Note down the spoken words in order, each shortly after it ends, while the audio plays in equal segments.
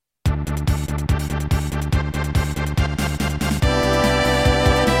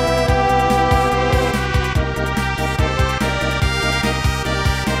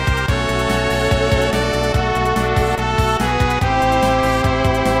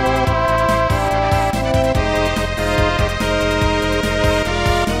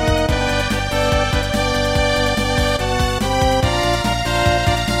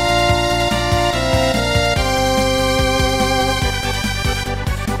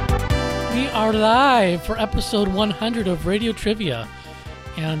We are live for episode 100 of Radio Trivia.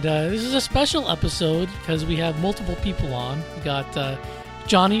 And this is a special episode because we have multiple people on. We got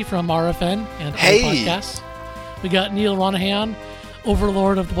Johnny from RFN and other podcasts. We got Neil Ronahan,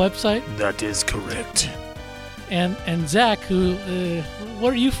 overlord of the website. That is correct. And Zach, who,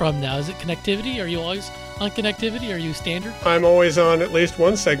 where are you from now? Is it Connectivity? Are you always on Connectivity? Are you standard? I'm always on at least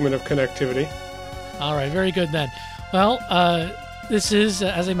one segment of Connectivity. All right, very good then. Well, this is,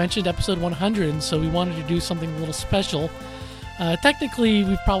 as I mentioned, episode 100, and so we wanted to do something a little special. Technically,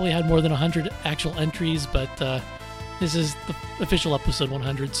 we've probably had more than 100 actual entries, but this is the official episode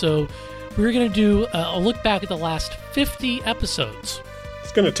 100. So we're going to do a look back at the last 50 episodes.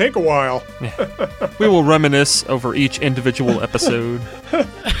 It's going to take a while. We will reminisce over each individual episode.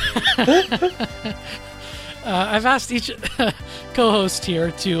 I've asked each co-host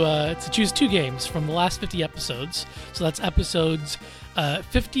here to choose two games from the last 50 episodes. So that's episodes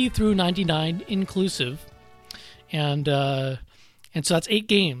 50 through 99 inclusive. And so that's 8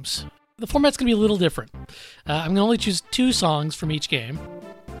 games. The format's going to be a little different. I'm going to only choose 2 songs from each game.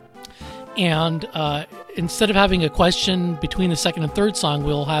 And instead of having a question between the second and third song,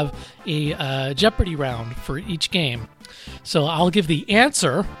 we'll have a Jeopardy round for each game. So I'll give the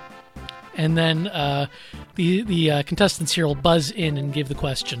answer, and then the contestants here will buzz in and give the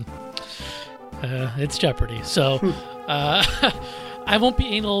question. It's Jeopardy. So I won't be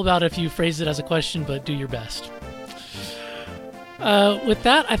anal about if you phrase it as a question, but do your best. With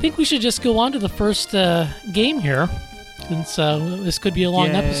that, I think we should just go on to the first game here, since this could be a long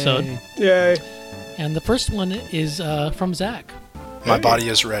episode. Yay. And the first one is from Zach. My body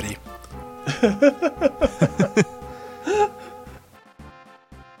is ready.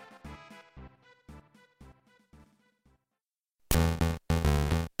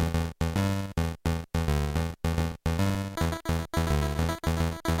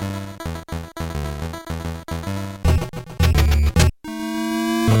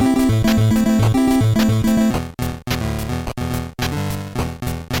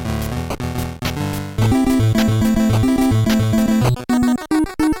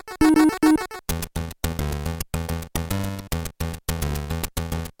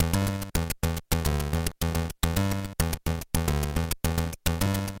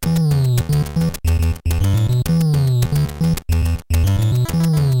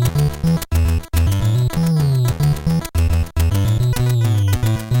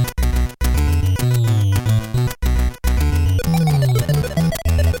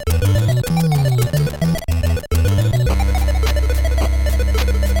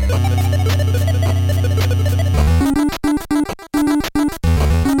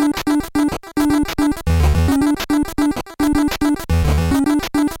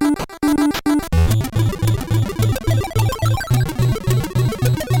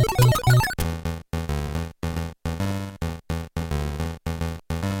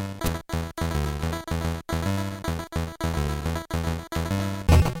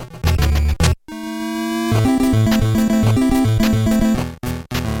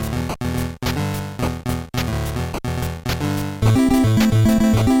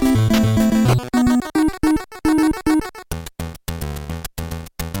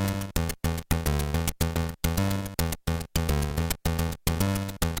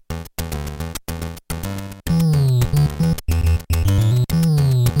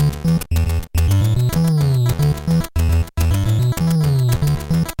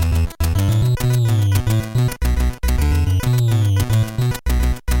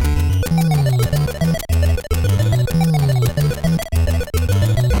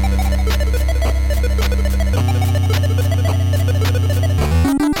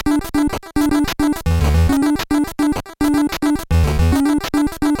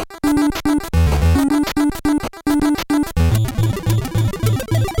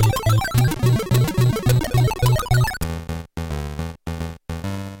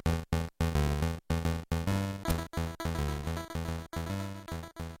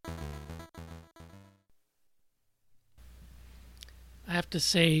 To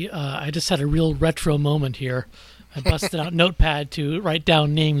say I just had a real retro moment here. I busted out Notepad to write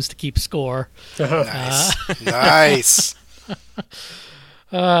down names to keep score. Nice.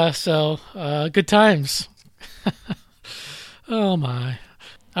 Good times. Oh my.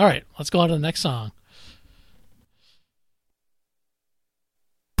 All right, let's go on to the next song.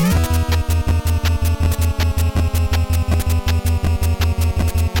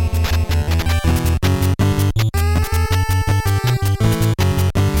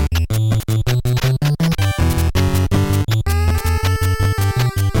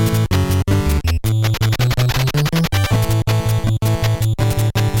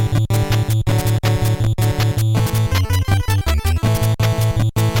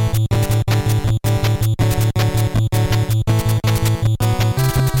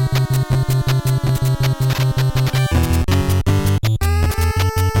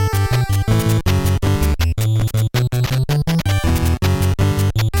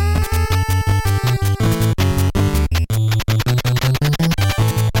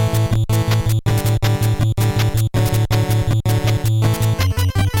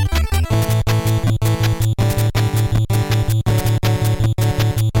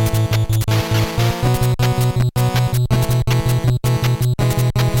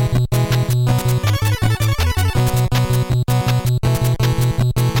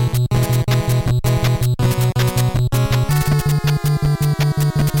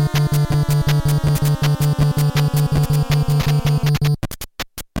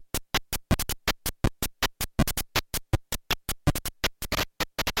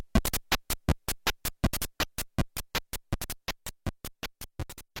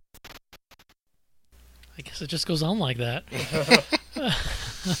 I guess it just goes on like that.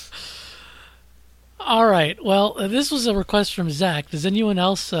 All right. Well, this was a request from Zach. Does anyone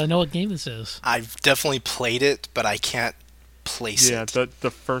else know what game this is? I've definitely played it, but I can't place it. Yeah,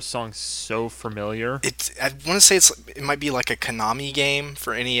 the first song's so familiar. I want to say it might be like a Konami game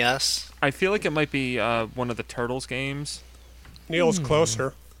for NES. I feel like it might be one of the Turtles games. Neil's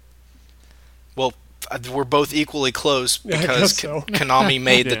closer. Well, we're both equally close Yeah, I because guess so. Konami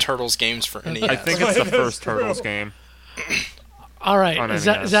made the Yeah. Turtles games for NES. I think it's the That's first true. Turtles game. All right. On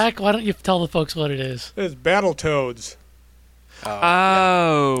NES. Zach, why don't you tell the folks what it is? It's Battletoads.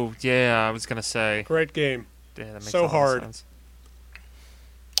 Oh, yeah, I was going to say. Great game. Yeah, that makes So a lot of hard. sense.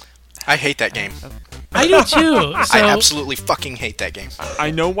 I hate that game. I do too. So, I absolutely fucking hate that game.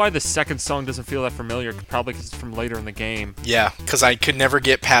 I know why the second song doesn't feel that familiar, probably because it's from later in the game. Yeah, because I could never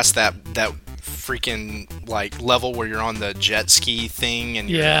get past that freaking like level where you're on the jet ski thing and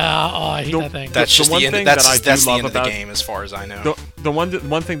you're- yeah, I hate The- that thing. that's The just one the end. thing That's that I do that's the love end of the about- game as far as I know. The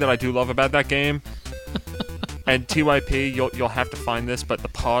one thing that I do love about that game, and TYP, you'll have to find this, but the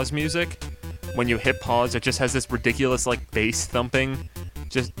pause music, when you hit pause, it just has this ridiculous like bass thumping,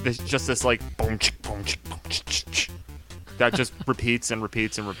 just this like boom chick boom chick boom chick chick, chick. That just repeats and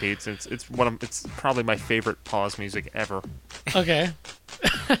repeats and repeats. It's probably my favorite pause music ever. Okay.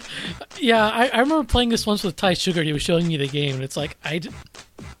 Yeah, I remember playing this once with Ty Sugar. He was showing me the game, and it's like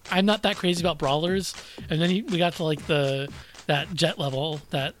I'm not that crazy about brawlers. And then we got to like that jet level,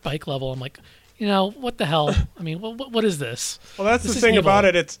 that bike level. I'm like, what the hell? I mean, what is this? Well, that's This the is thing evil. about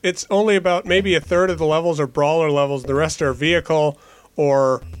it. It's only about maybe a third of the levels are brawler levels. The rest are vehicle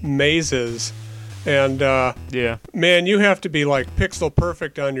or mazes. And Yeah. man, you have to be like pixel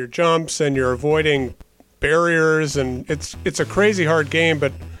perfect on your jumps, and you're avoiding barriers, and it's a crazy hard game.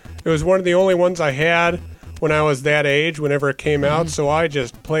 But it was one of the only ones I had when I was that age, whenever it came out. So I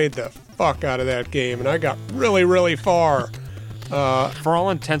just played the fuck out of that game, and I got really, really far. For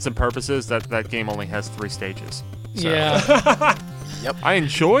all intents and purposes, that game only has 3 stages. So Yeah. I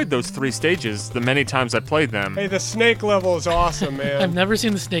enjoyed those 3 stages the many times I played them. Hey, the snake level is awesome, man. I've never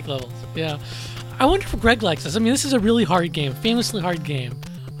seen the snake levels. Yeah. I wonder if Greg likes this. I mean, this is a really hard game, famously hard game.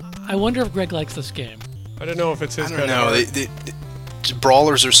 I wonder if Greg likes this game. I don't know if it's his I kind don't know. of. The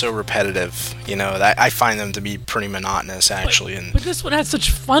brawlers are so repetitive. I find them to be pretty monotonous, actually. But this one has such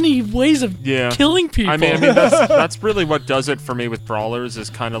funny ways of Yeah. killing people. I mean that's really what does it for me with brawlers is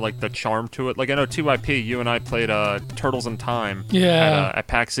kind of like the charm to it. Like I know 2IP, you and I played Turtles in Time at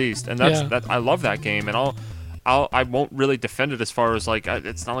PAX East, and I love that game, and I won't really defend it as far as like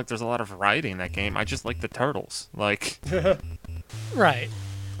it's not like there's a lot of variety in that game. I just like the turtles. Like Right.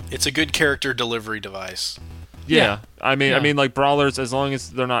 It's a good character delivery device. yeah. I Yeah. mean like brawlers as long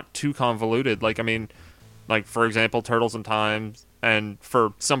as they're not too convoluted. Like I mean like for example Turtles in Time, and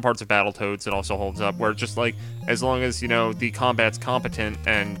for some parts of Battletoads it also holds up where it's just like as long as the combat's competent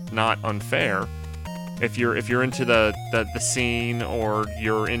and not unfair. If you're into the scene or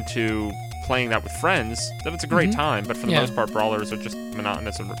you're into playing that with friends, then it's a great time. But for the Yeah. most part, brawlers are just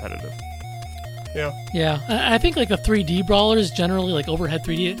monotonous and repetitive. Yeah. Yeah. I think like the 3D brawlers generally, like overhead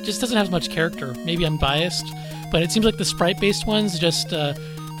 3D, it just doesn't have as much character. Maybe I'm biased, but it seems like the sprite-based ones just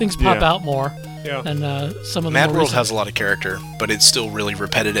things pop Yeah. out more Yeah. than some of the Mad more World recent- has a lot of character, but it's still really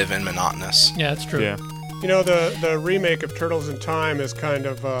repetitive and monotonous. Yeah, that's true. Yeah. The remake of Turtles in Time is kind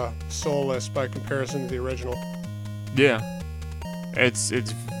of soulless by comparison to the original. Yeah. It's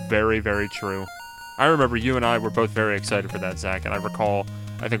very, very true. I remember you and I were both very excited for that, Zach, and I recall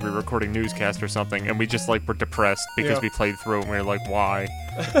I think we were recording Newscast or something, and we just like were depressed because Yeah. we played through it and we were like, why?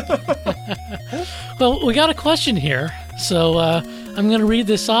 Well, we got a question here, so I'm going to read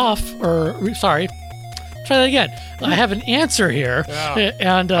this off. Sorry, try that again. I have an answer here, Yeah.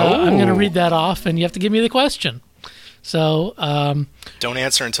 and I'm going to Oh. read that off, and you have to give me the question. So, Don't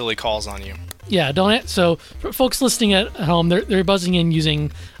answer until he calls on you. yeah, don't. So, for folks listening at home, they're buzzing in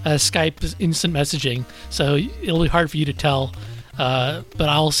using Skype instant messaging, so it'll be hard for you to tell. But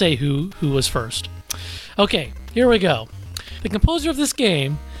I'll say who was first. Okay, here we go. The composer of this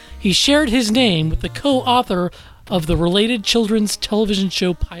game, he shared his name with the co-author of the related children's television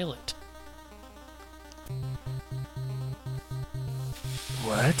show pilot.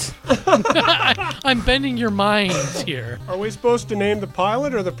 What? I'm bending your minds here. Are we supposed to name the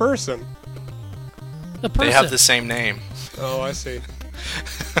pilot or the person? The person. They have the same name. Oh, I see.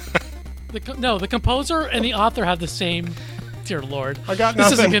 No, the composer and the author have the same. Dear Lord, I got this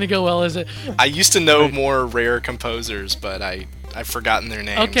isn't nothing. going to go well, is it? I used to know more rare composers, but I've forgotten their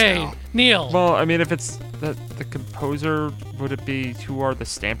names Okay, now. Neil. Well, I mean, if it's the composer would it be? Who are the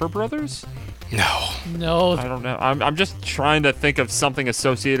Stamper Brothers? No. I don't know. I'm just trying to think of something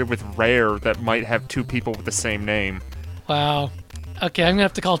associated with Rare that might have two people with the same name. Wow. Okay, I'm gonna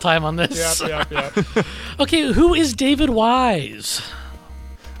have to call time on this. Yep. Okay, who is David Wise?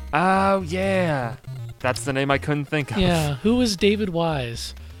 Oh yeah, that's the name I couldn't think of. Yeah, who is David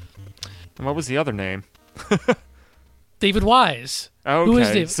Wise? And what was the other name? David Wise. Okay, Who is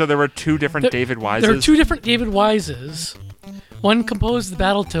David? so there were two different David Wises. There are two different David Wises. One composed the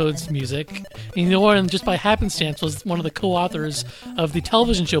Battletoads music, and the other one, just by happenstance, was one of the co-authors of the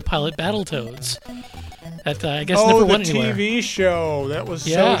television show pilot Battletoads. That I guess never went anywhere. Oh, the TV show. That was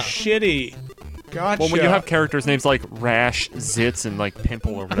Yeah. so shitty. Gotcha. Well, when you have characters names like Rash, Zitz, and like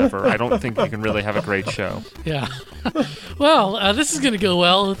Pimple or whatever, I don't think you can really have a great show. Yeah. Well, this is going to go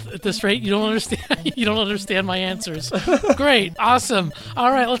well at this rate. You don't understand. You don't understand my answers. Great. Awesome. All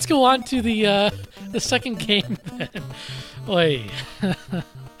right, let's go on to the second game then. Oi.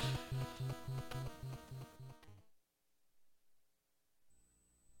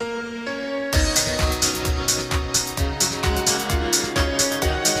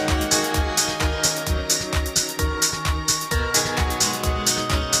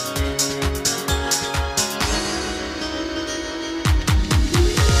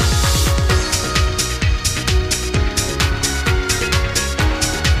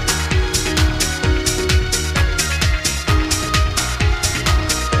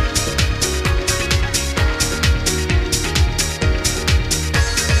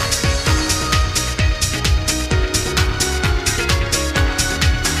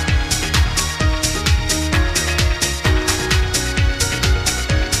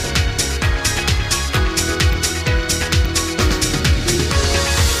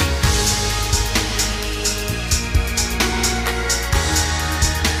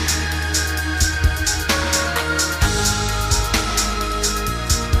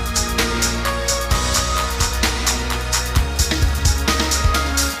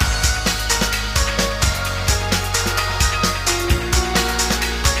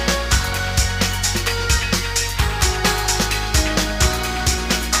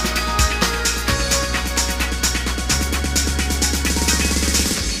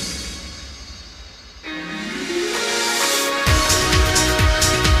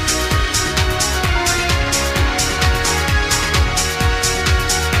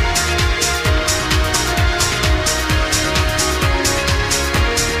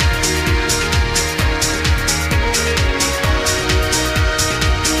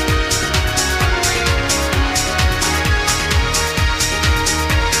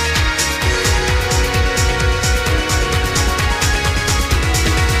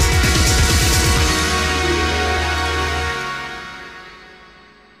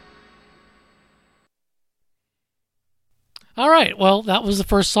 All right. Well, that was the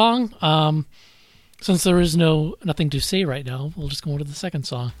first song. Since there is nothing to say right now, we'll just go on to the second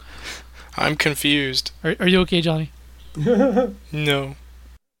song. I'm confused. Are you okay, Johnny? No.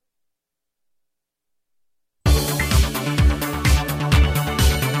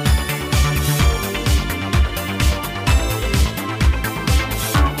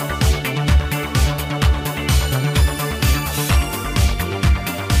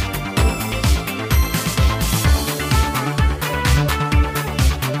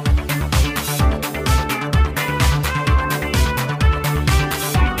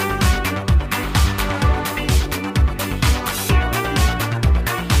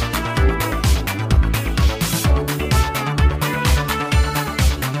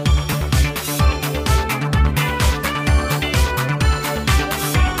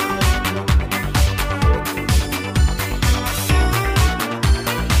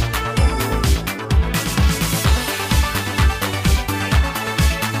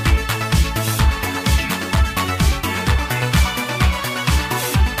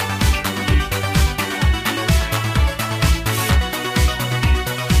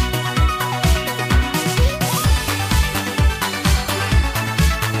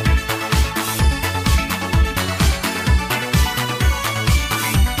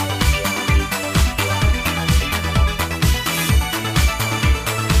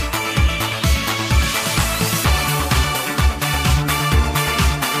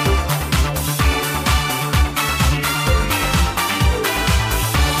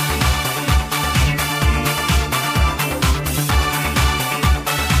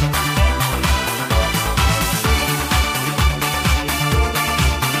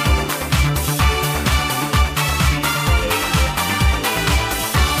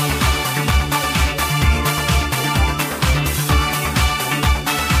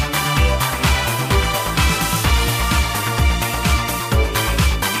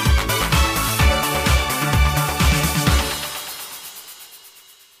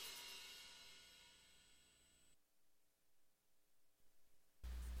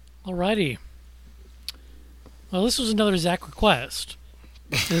 Alrighty. Well, this was another Zach request.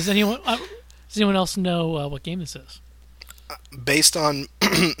 Does anyone else know what game this is? Based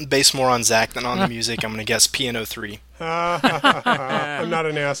more on Zach than on the music, I'm going to guess Piano 3. I'm not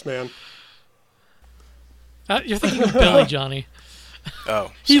an ass man. You're thinking of Billy, Johnny.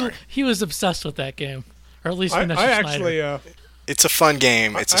 Oh, sorry. He was obsessed with that game, or at least I Vanessa actually, Schneider. It's a fun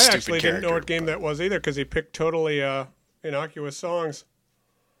game. It's a I stupid actually character. didn't know what game that was either because he picked totally innocuous songs.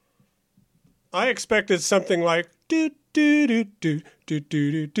 I expected something like do do do do do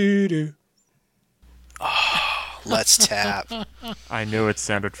do do do. Let's Tap. I knew it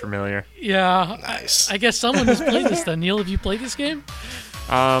sounded familiar. Yeah. Nice. I guess someone has played this then. Neil, have you played this game?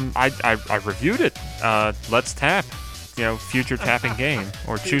 I reviewed it. Let's Tap. Future tapping game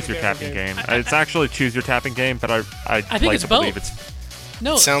or choose your tapping game. It's actually choose your tapping game, but I think like it's to believe both. it's.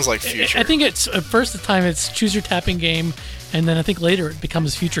 No. It sounds like future. I think it's at first the time it's choose your tapping game, and then I think later it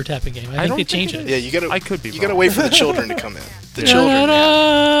becomes future tapping game. I think they change it. Yeah, you gotta. I could be You gotta wrong. wait for the children to come in. The children.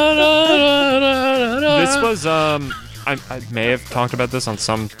 Man. This was I may have talked about this on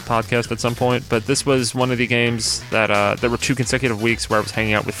some podcast at some point, but this was one of the games that there were 2 consecutive weeks where I was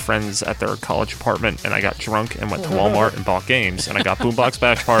hanging out with friends at their college apartment, and I got drunk and went to Walmart and bought games, and I got Boombox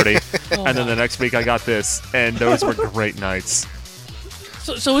Bash Party, and then the next week I got this, and those were great nights.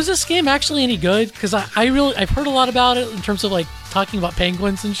 So is this game actually any good? Because I've heard a lot about it in terms of like talking about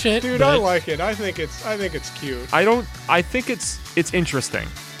penguins and shit. Dude, but I like it. I think it's cute. I think it's interesting.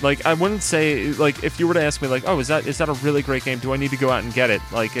 Like, I wouldn't say, like, if you were to ask me, like, oh, is that a really great game? Do I need to go out and get it?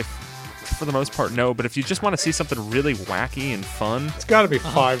 Like, if for the most part, no. But if you just want to see something really wacky and fun, It's got to be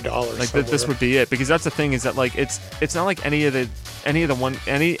 $5. like this would be it. Because that's the thing is that like it's not like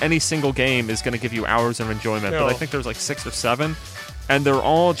any single game is going to give you hours of enjoyment. No. But I think there's like 6 or 7, and they're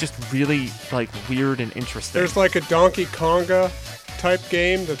all just really like weird and interesting. There's like a Donkey Konga type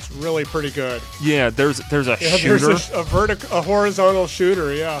game that's really pretty good. yeah, there's a Yeah, shooter there's a horizontal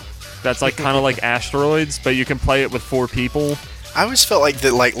shooter. Yeah. that's like kind of like Asteroids, but you can play it with 4 people. I always felt like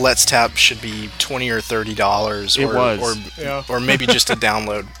that. Like Let's Tap should be $20 or $30. It was. Yeah. or maybe just a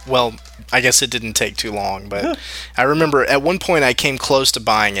download. Well, I guess it didn't take too long, but I remember at one point I came close to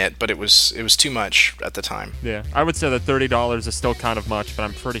buying it, but it was too much at the time. Yeah, I would say that $30 is still kind of much, but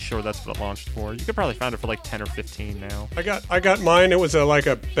I'm pretty sure that's what it launched for. You could probably find it for like 10 or 15 now. I got mine. It was like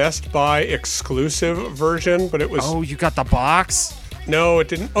a Best Buy exclusive version, but it was Oh, you got the box? no, it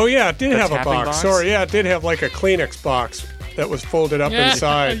didn't. Oh yeah, it did The have a tapping box. box? Sorry, yeah, it did have like a Kleenex box that was folded up Yeah,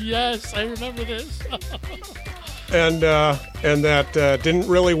 inside, yes, I remember this. and that didn't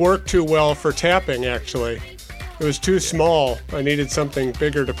really work too well for tapping. Actually, it was too small. I needed something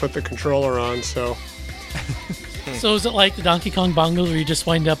bigger to put the controller on. So So is it like the Donkey Kong bongos where you just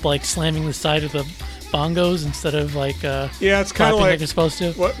wind up like slamming the side of the bongos instead of like yeah, it's kind clapping of like like you're supposed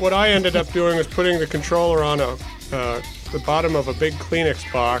to? what I ended up doing was putting the controller on the bottom of a big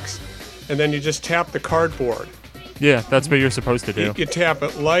Kleenex box, and then you just tap the cardboard. Yeah, that's what you're supposed to do. You tap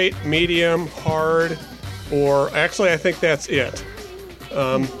it light, medium, hard, or actually I think that's it.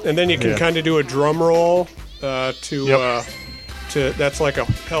 And then you can Yeah. kind of do a drum roll to Yep. that's like a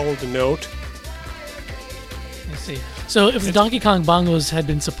held note. Let's see. So if the Donkey Kong bongos had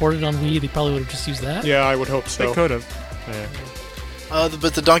been supported on Wii, they probably would have just used that. Yeah, I would hope They so. could have. Yeah.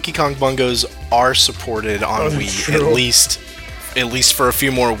 But the Donkey Kong bongos are supported on Oh, that's Wii true. at least for a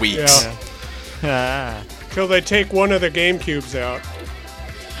few more weeks. Yeah. Ah. Till they take one of the GameCubes out.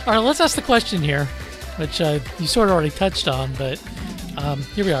 All right, let's ask the question here, which you sort of already touched on, but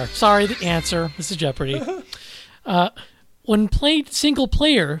here we are. Sorry, the answer. This is Jeopardy. When played single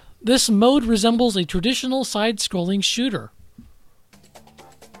player, this mode resembles a traditional side-scrolling shooter.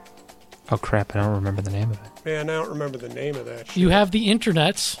 Oh crap! I don't remember the name of it. Man, I don't remember the name of that shit. You have the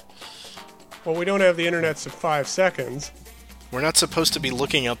internets. Well, we don't have the internets of 5 seconds. We're not supposed to be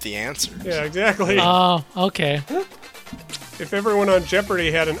looking up the answer. Yeah, exactly. Oh, okay. If everyone on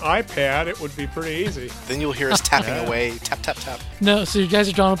Jeopardy had an iPad, it would be pretty easy. Then you'll hear us tapping away. Tap, tap, tap. No, so you guys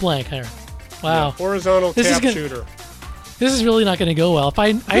are drawing a blank here. Wow. Horizontal This is tap gonna- shooter. This is really not going to go well. I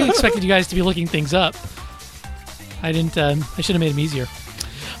expected you guys to be looking things up. I didn't. I should have made them easier.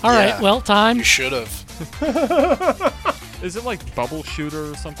 All right. Yeah. Well, time. You should have. Is it like Bubble Shooter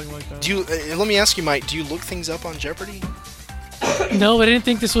or something like that? Do you? Let me ask you, Mike. Do you look things up on Jeopardy? No, I didn't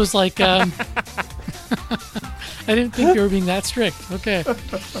think this was like. I didn't think you were being that strict. Okay.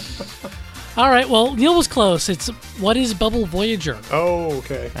 All right. Well, Neil was close. It's what is Bubble Voyager? Oh,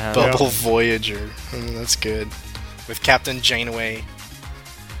 okay. Bubble Voyager. That's good. With Captain Janeway.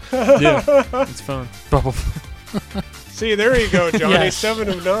 Yeah, it's fun. Bubble. See, there you go, Johnny. Yes. 7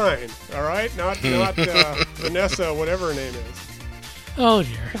 of 9. All right, not Vanessa, whatever her name is. Oh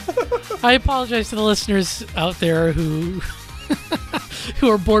dear. I apologize to the listeners out there who who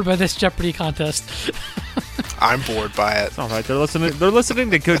are bored by this Jeopardy contest. I'm bored by it. It's all right. They're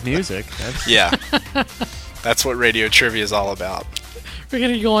listening to good music. Yeah. That's what radio trivia is all about. We're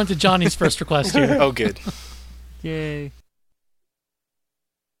going to go on to Johnny's first request here. Oh, good. Yay.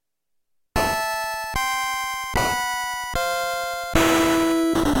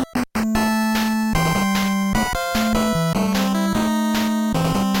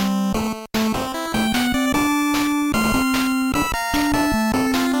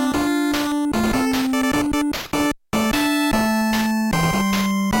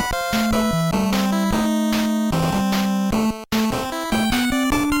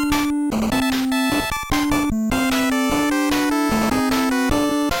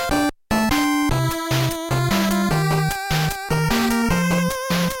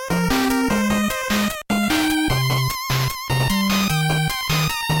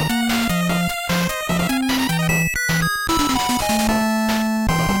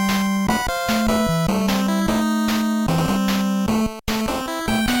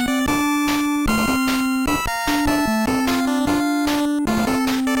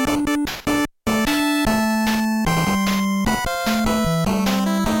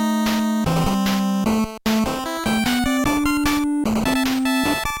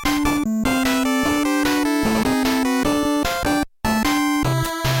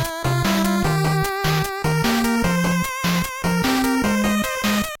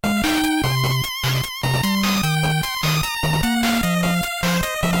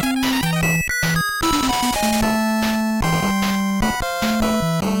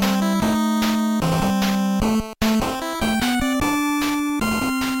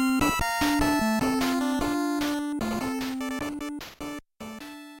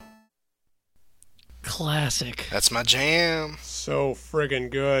 Classic. That's my jam. So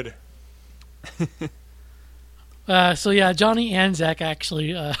friggin' good. So yeah, Johnny and Zach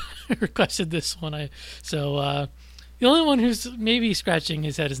actually requested this one. The only one who's maybe scratching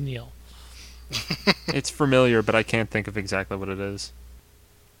his head is Neil. It's familiar, but I can't think of exactly what it is.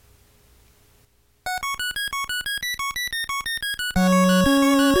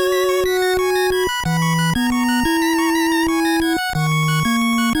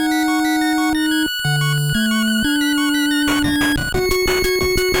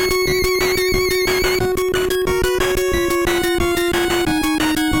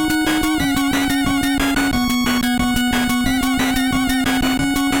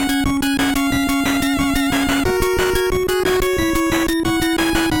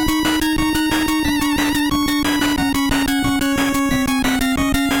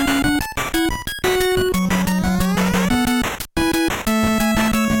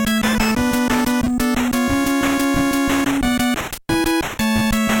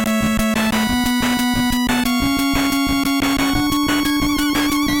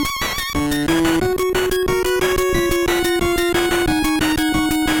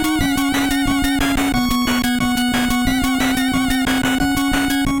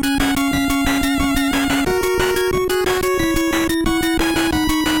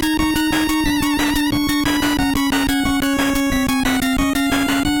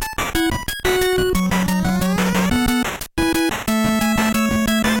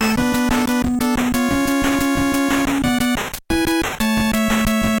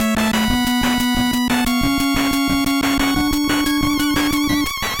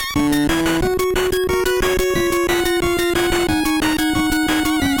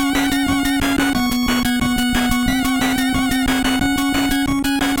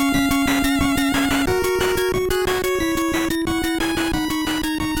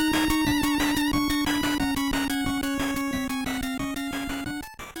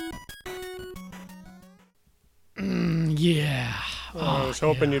 Yeah. I was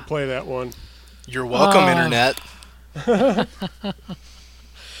hoping you'd play that one. You're welcome, Internet.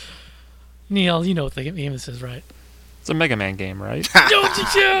 Neil, you know what the game this is, right? It's a Mega Man game, right?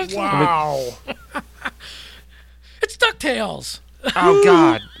 Wow. It's DuckTales. Oh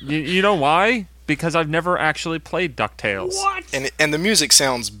God! You know why? Because I've never actually played DuckTales. What? And the music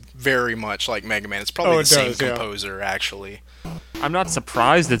sounds very much like Mega Man. It's probably Oh, the it same does, yeah. composer, actually. I'm not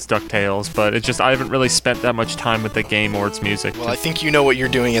surprised it's DuckTales, but it's just I haven't really spent that much time with the game or its music. Well, I think you know what you're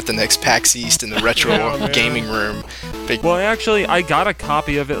doing at the next PAX East in the retro Oh, man. gaming room. Well, actually, I got a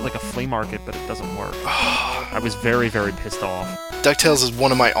copy of it at like a flea market, but it doesn't work. I was very, very pissed off. DuckTales is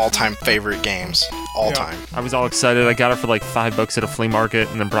one of my all-time favorite games. All Yeah. time. I was all excited. I got it for like $5 at a flea market,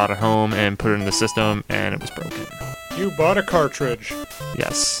 and then brought it home and put it in the system, and it was broken. You bought a cartridge.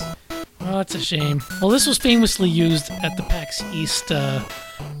 Yes. Oh, that's a shame. Well, this was famously used at the PAX East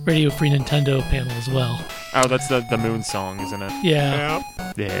Radio Free Nintendo panel as well. Oh, that's the Moon song, isn't it? Yeah.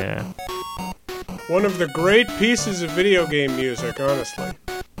 Yeah. Yeah. One of the great pieces of video game music, honestly.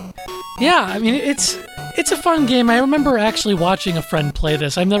 Yeah, I mean, it's a fun game. I remember actually watching a friend play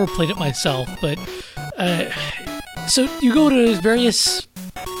this. I've never played it myself, but so you go to various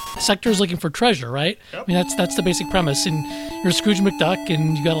sectors looking for treasure, right? Yep. I mean, that's the basic premise. And you're Scrooge McDuck,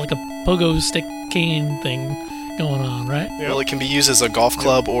 and you got like a pogo stick cane thing going on, right? Yep. Well, it can be used as a golf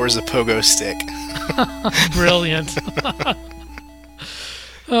club or as a pogo stick. Brilliant.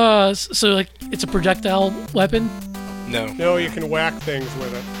 So like it's a projectile weapon. No. No, you can whack things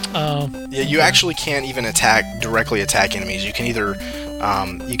with it. Yeah, you actually can't even directly attack enemies. You can either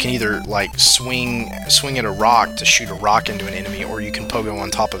like swing at a rock to shoot a rock into an enemy, or you can pogo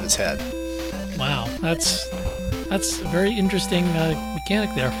on top of its head. Wow, that's a very interesting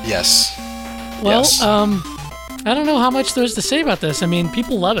mechanic there. Yes. Well, Yes. I don't know how much there's to say about this. I mean,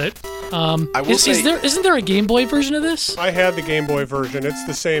 people love it. I will say Isn't there a Game Boy version of this? I had the Game Boy version. It's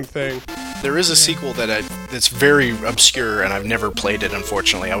the same thing. there is a sequel that's very obscure, and I've never played it.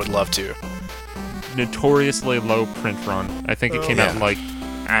 Unfortunately, I would love to. Notoriously low print run. I think it came out Yeah. like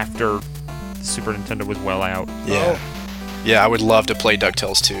after the Super Nintendo was well out. Yeah. Yeah, I would love to play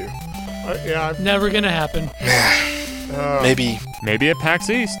DuckTales 2. Yeah. Never gonna happen. Maybe. Maybe at PAX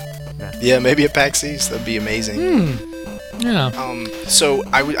East. Yeah, maybe at PAX East. That'd be amazing. Yeah. So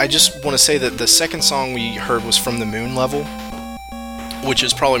I just want to say that the second song we heard was from the Moon level, which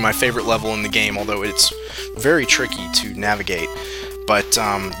is probably my favorite level in the game, although it's very tricky to navigate. But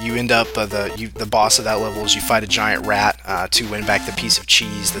you end up the boss of that level is you fight a giant rat to win back the piece of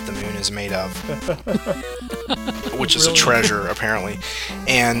cheese that the moon is made of, which is a treasure apparently.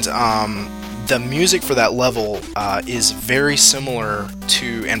 And the music for that level is very similar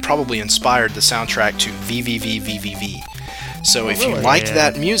to, and probably inspired the soundtrack to VVVVVV. So if you liked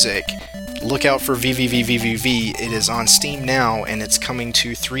that music, look out for VVVVVV. It is on Steam now, and it's coming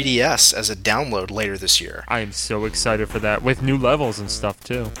to 3DS as a download later this year. I am so excited for that, with new levels and stuff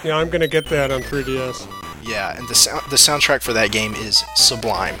too. Yeah, I'm gonna get that on 3DS. Yeah, and the soundtrack for that game is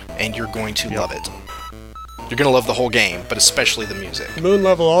sublime, and you're going to love it. You're going to love the whole game, but especially the music. Moon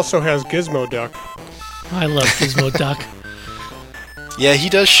level also has Gizmo Duck. I love Gizmo Duck. Yeah, he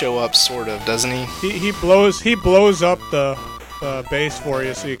does show up, sort of, doesn't he? He blows up the base for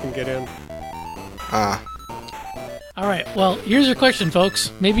you so you can get in. All right. Well, here's your question,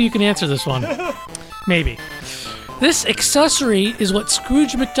 folks. Maybe you can answer this one. Maybe. This accessory is what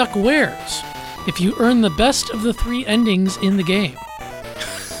Scrooge McDuck wears if you earn the best of the 3 endings in the game.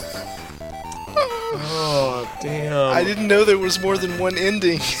 Oh, damn. I didn't know there was more than one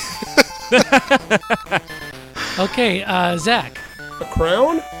ending. Okay, Zach. A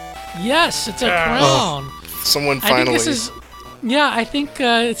crown? Yes, it's a crown. Someone I think finally... this is... Yeah, I think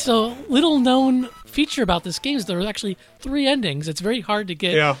it's a little-known feature about this game is there are actually 3 endings. It's very hard to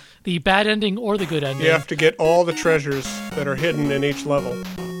get the bad ending or the good ending. You have to get all the treasures that are hidden in each level.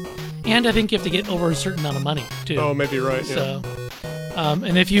 And I think you have to get over a certain amount of money, too. Oh, maybe right, yeah. So,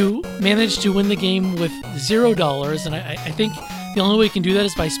 and if you manage to win the game with $0, and I think the only way you can do that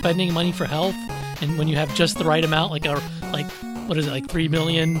is by spending money for health, and when you have just the right amount, like what is it, like 3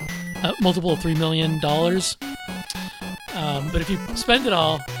 million, multiple of $3 million. But if you spend it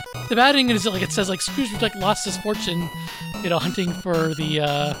all, the bad thing is like it says like Scrooge McDuck lost his fortune, hunting for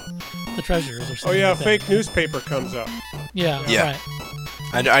the treasures or something. Oh, yeah, like that. fake newspaper comes up. Yeah. Yeah.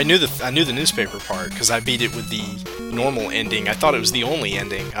 Right. I knew the newspaper part because I beat it with the normal ending. I thought it was the only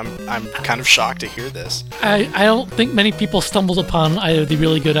ending. I'm kind of shocked to hear this. I don't think many people stumbled upon either the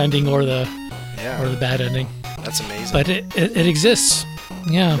really good ending or the bad ending, That's amazing. but it exists.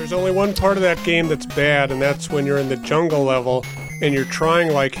 Yeah. There's only one part of that game that's bad, and that's when you're in the jungle level and you're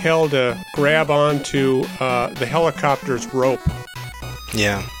trying like hell to grab onto the helicopter's rope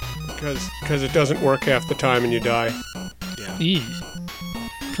Yeah. because it doesn't work half the time and you die. Eee.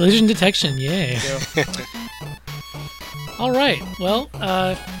 Collision detection, yay. Yeah. All right. Well,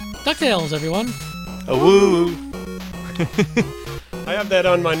 DuckTales, everyone. Oh, woo! I have that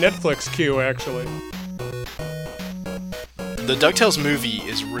on my Netflix queue, actually. The DuckTales movie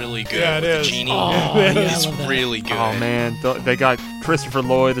is really good. Yeah, it with is. The genie. Oh, yeah, I It's love that. really good. Oh man, they got Christopher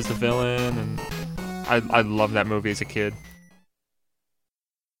Lloyd as the villain, and I love that movie as a kid.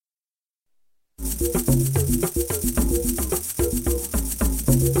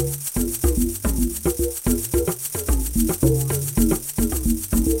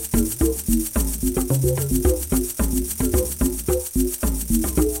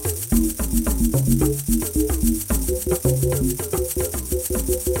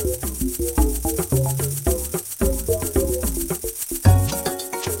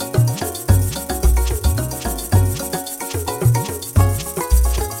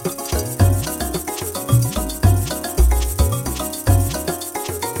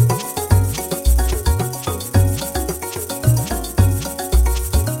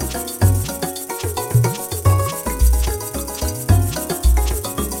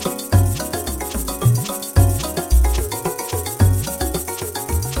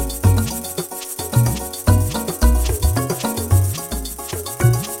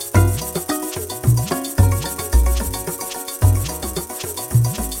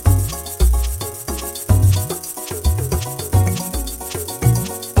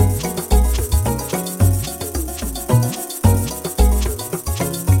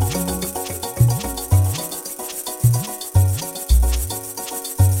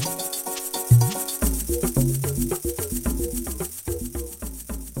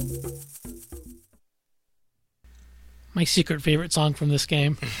 my secret favorite song from this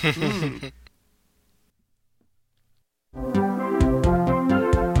game.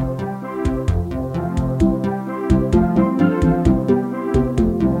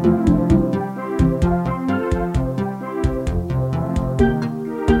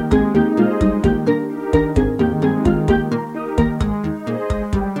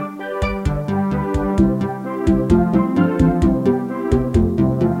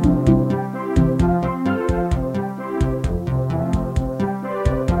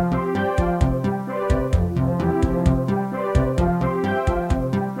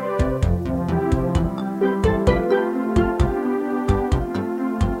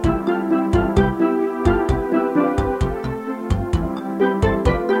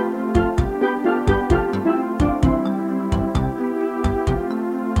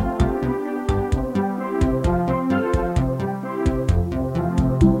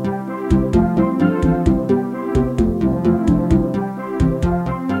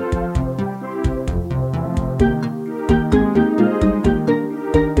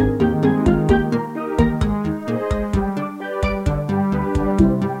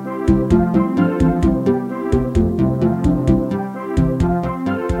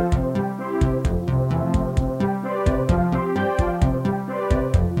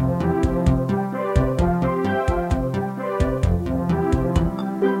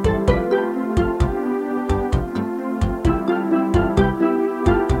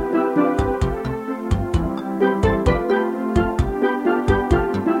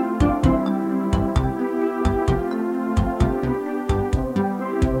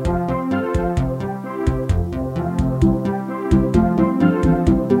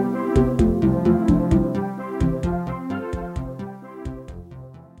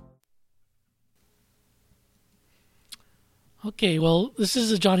 Okay, well, this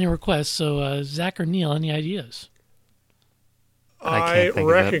is a Johnny request, so Zach or Neil, any ideas? I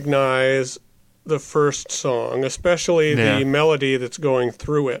recognize the first song, especially the melody that's going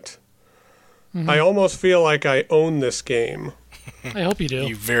through it. Mm-hmm. I almost feel like I own this game. I hope you do.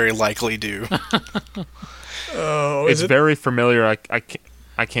 You very likely do. It's very familiar.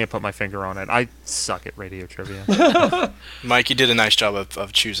 I can't put my finger on it. I suck at radio trivia. Mike, you did a nice job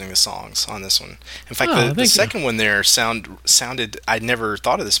of choosing the songs on this one. In fact, the second one there sounded. I'd never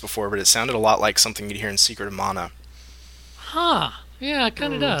thought of this before, but it sounded a lot like something you'd hear in Secret of Mana. Huh. Yeah, it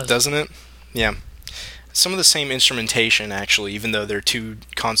kind of does. Doesn't it? Yeah. Some of the same instrumentation, actually, even though they're two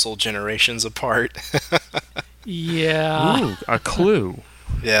console generations apart. Yeah. Ooh, a clue.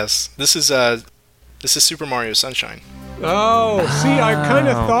 Yes. This is Super Mario Sunshine. Oh, see, I kind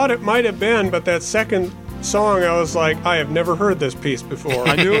of thought it might have been, but that second song, I was like, I have never heard this piece before.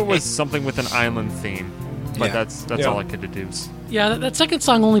 I knew it was something with an island theme, but that's all I could deduce. Yeah, that second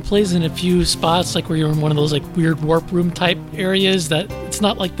song only plays in a few spots, like where you're in one of those like weird warp room type areas. That it's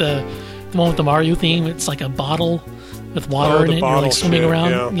not like the one with the Mario theme. It's like a bottle with water in it. You're like swimming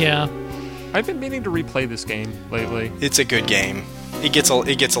around. Yeah. I've been meaning to replay this game lately. It's a good game. It gets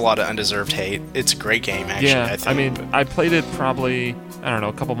a lot of undeserved hate. It's a great game, actually. Yeah, I mean, I played it probably, I don't know,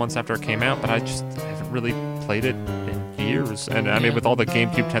 a couple months after it came out, but I just haven't really played it in years. And I mean, with all the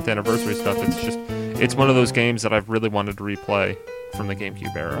GameCube 10th anniversary stuff, it's one of those games that I've really wanted to replay from the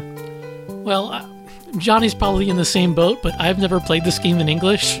GameCube era. Well, Johnny's probably in the same boat, but I've never played this game in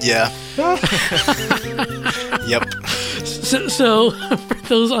English. Yeah. Yep. So, for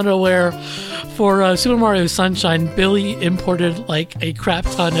those unaware, for Super Mario Sunshine, Billy imported like a crap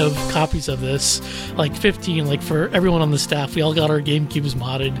ton of copies of this, like 15, like for everyone on the staff. We all got our GameCubes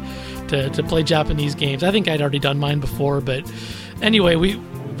modded to play Japanese games. I think I'd already done mine before, but anyway,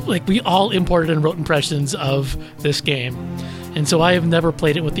 we all imported and wrote impressions of this game. And so I have never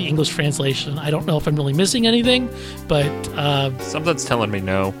played it with the English translation. I don't know if I'm really missing anything, but something's telling me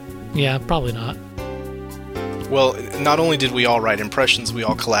no. Yeah, probably not. Well, not only did we all write impressions, we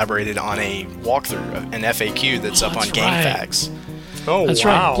all collaborated on a walkthrough, an FAQ that's up on GameFAQs. Oh, that's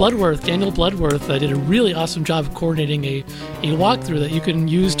wow. Right. Bloodworth, Daniel Bloodworth, did a really awesome job of coordinating a walkthrough that you can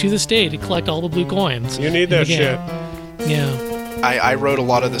use to this day to collect all the blue coins. You need that shit. Yeah. I wrote a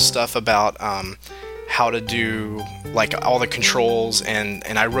lot of the stuff about how to do like all the controls, and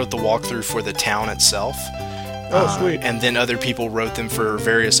I wrote the walkthrough for the town itself. Oh, sweet. And then other people wrote them for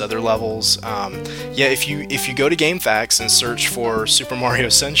various other levels. If you go to GameFAQs and search for Super Mario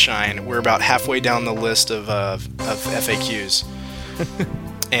Sunshine, we're about halfway down the list of FAQs.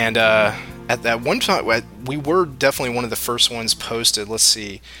 And at that one time, we were definitely one of the first ones posted. Let's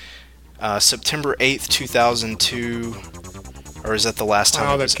see, September 8th, 2002, or is that the last time?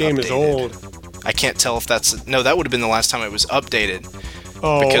 Wow, that game is old. I can't tell if that's... No, that would have been the last time it was updated.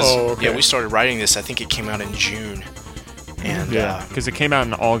 Oh, because okay. we started writing this. I think it came out in June. And Yeah, because it came out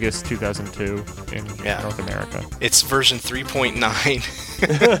in August 2002 in Yeah. North America. it's version 3.9.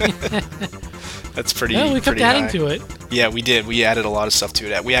 That's pretty. Yeah, we kept pretty adding high. to it. Yeah, we did. We added a lot of stuff to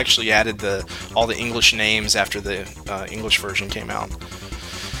it. We actually added all the English names after the English version came out.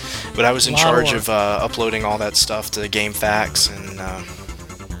 But I was in Lot of charge work. of uploading all that stuff to GameFAQs and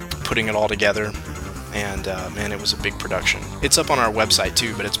putting it all together. And man, it was a big production. It's up on our website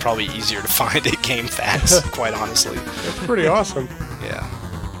too, but it's probably easier to find at GameFAQs, quite honestly. It's pretty awesome. Yeah.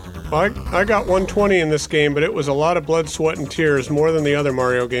 Well, I got 120 in this game, but it was a lot of blood, sweat, and tears, more than the other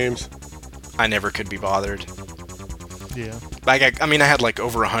Mario games. I never could be bothered. Yeah. Like I mean, I had like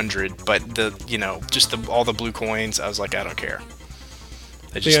over 100, but just all the blue coins. I was like, I don't care.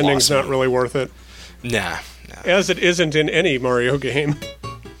 They The just ending's lost not me. really worth it, Nah. as it isn't in any Mario game.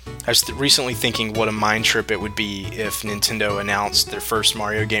 I was recently thinking what a mind trip it would be if Nintendo announced their first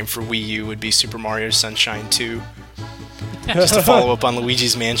Mario game for Wii U would be Super Mario Sunshine 2. Just to follow up on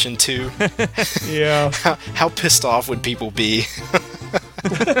Luigi's Mansion 2. Yeah. How pissed off would people be?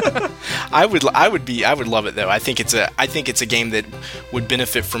 I would love it though. I think it's a game that would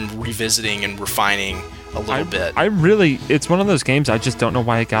benefit from revisiting and refining a little bit. It's one of those games I just don't know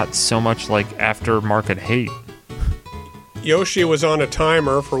why it got so much like aftermarket hate. Yoshi was on a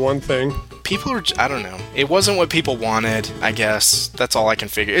timer, for one thing. People are, I don't know. It wasn't what people wanted, I guess. That's all I can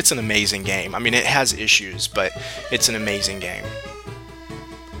figure. It's an amazing game. I mean, it has issues, but it's an amazing game.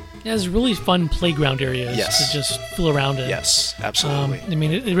 It has really fun playground areas Yes. to just fool around in. Yes, absolutely. I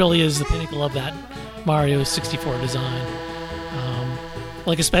mean, it really is the pinnacle of that Mario 64 design.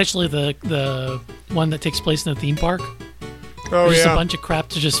 Like especially the one that takes place in the theme park. Oh, There's just yeah. a bunch of crap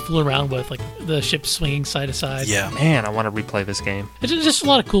to just fool around with, like the ship swinging side to side. Yeah. Man, I want to replay this game. It's just a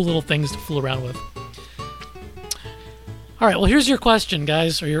lot of cool little things to fool around with. All right, well, here's your question,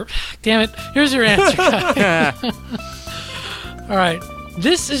 guys. Damn it. Here's your answer, guys. All right.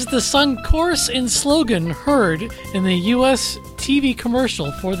 This is the sung chorus and slogan heard in the U.S. TV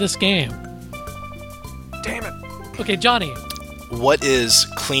commercial for this game. Damn it. Okay, Johnny. What is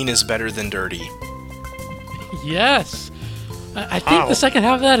clean is better than dirty? Yes. I think Wow. the second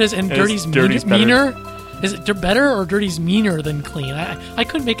half of that is, and dirty's dirty's meaner. Is it better or dirty's meaner than clean? I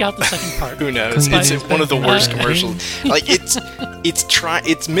couldn't make out the second part. Who knows? Clean It's is one of the better. worst commercials. Like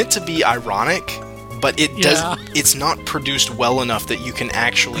it's meant to be ironic, but Yeah. it's not produced well enough that you can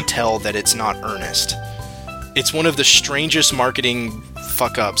actually tell that it's not earnest. It's one of the strangest marketing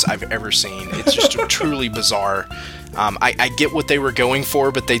fuck-ups I've ever seen. It's just truly bizarre. I get what they were going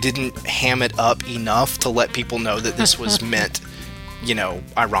for, but they didn't ham it up enough to let people know that this was meant,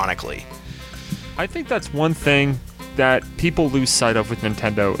 ironically. I think that's one thing that people lose sight of with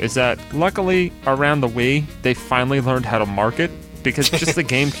Nintendo is that luckily around the Wii they finally learned how to market, because just the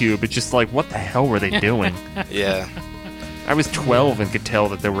GameCube, it's just like, what the hell were they doing? Yeah. I was 12 and could tell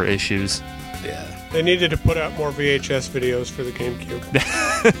that there were issues. Yeah. They needed to put out more VHS videos for the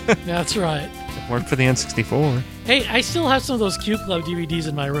GameCube. That's right. It worked for the N64. Hey, I still have some of those Cube Club DVDs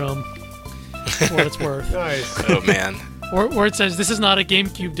in my room. For what it's worth. Nice. Oh man. Where it says, this is not a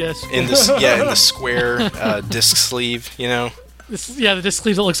GameCube disc. In the square disc sleeve, The disc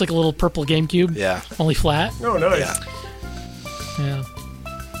sleeve that looks like a little purple GameCube. Yeah. Only flat. Oh, nice. Yeah.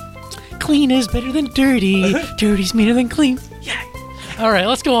 Yeah. Clean is better than dirty. Dirty's meaner than clean. Yeah. All right,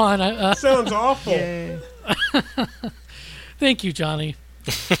 let's go on. Sounds awful. Thank you, Johnny.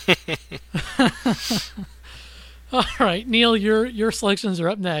 All right, Neil, your selections are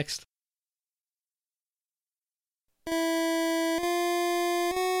up next.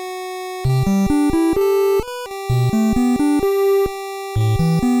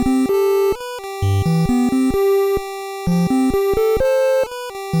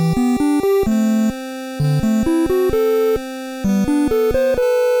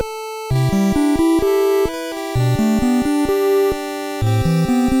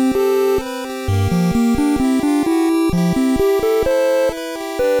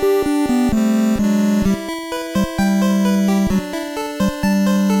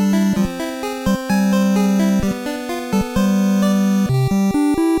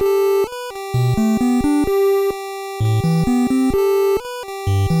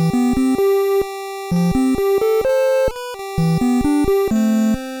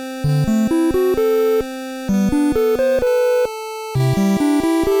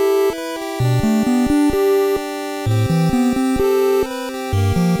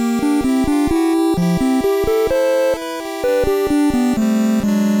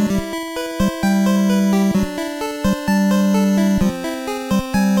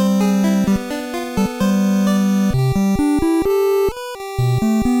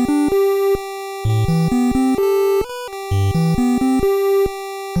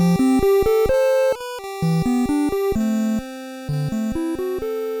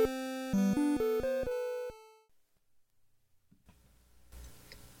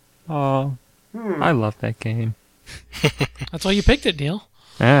 Oh, I love that game. That's why you picked it, Neil.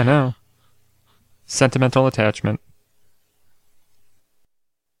 Yeah, I know. Sentimental attachment.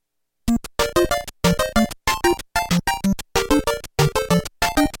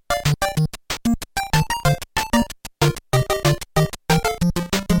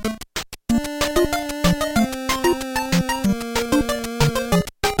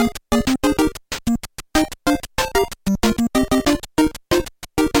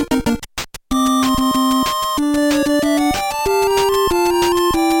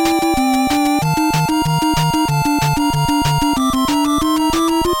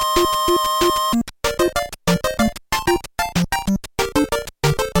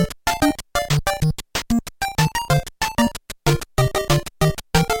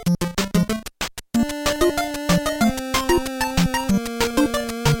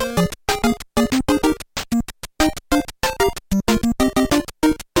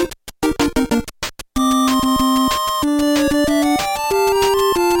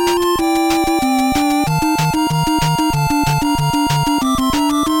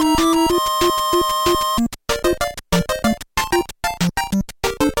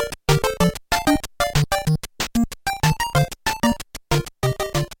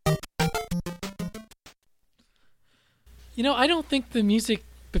 You know, I don't think the music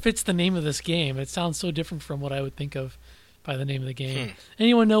befits the name of this game. It sounds so different from what I would think of by the name of the game.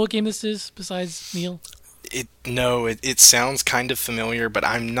 Anyone know what game this is besides Neil? It sounds kind of familiar, but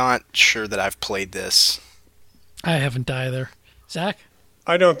I'm not sure that I've played this. I haven't either. Zach?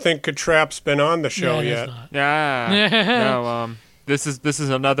 I don't think Katrap's been on the show it is yet. not. Yeah. No, this is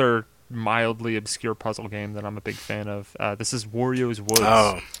another mildly obscure puzzle game that I'm a big fan of. This is Wario's Woods.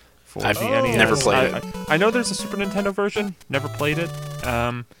 Oh. For I've the NES. never played it. I know there's a Super Nintendo version. Never played it.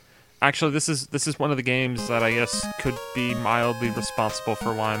 Actually, this is one of the games that I guess could be mildly responsible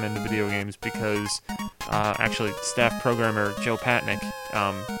for why I'm into video games because actually staff programmer Joe Patnick,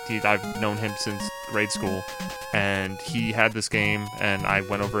 I've known him since grade school, and he had this game, and I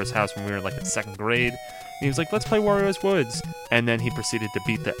went over his house when we were like in second grade. He was like, let's play Wario's Woods. And then he proceeded to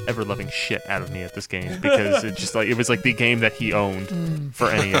beat the ever-loving shit out of me at this game because it was like the game that he owned for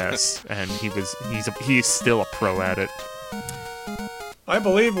NES. And he's still a pro at it. I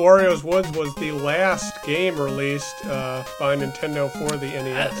believe Wario's Woods was the last game released by Nintendo for the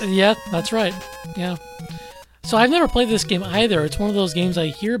NES. Yeah, that's right. Yeah. So I've never played this game either. It's one of those games I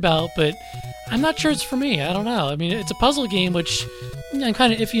hear about, but I'm not sure it's for me. I don't know. I mean, it's a puzzle game, which I'm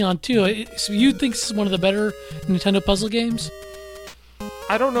kind of iffy on too. So you think this is one of the better Nintendo puzzle games?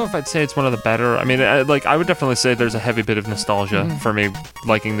 I don't know if I'd say it's one of the better. I mean, I would definitely say there's a heavy bit of nostalgia for me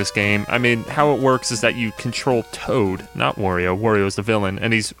liking this game. I mean, how it works is that you control Toad, not Wario. Wario is the villain,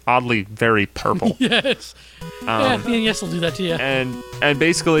 and he's oddly very purple. Yes. Yes, will do that to you. And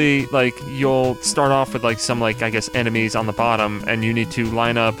basically, like, you'll start off with, like, some, like, I guess, enemies on the bottom, and you need to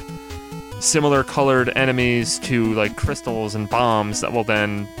line up similar colored enemies to, like, crystals and bombs that will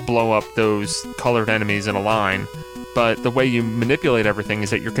then blow up those colored enemies in a line. But the way you manipulate everything is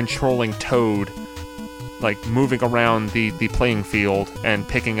that you're controlling Toad, like, moving around the playing field and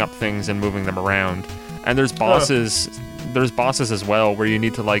picking up things and moving them around. And there's bosses as well where you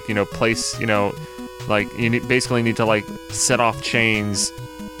need to, like, place, like, basically need to, like, set off chains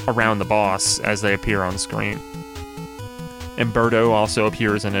around the boss as they appear on screen. And Birdo also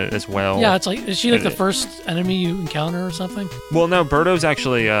appears in it as well. Yeah, it's like, is she like the first enemy you encounter or something? Well, no, Birdo's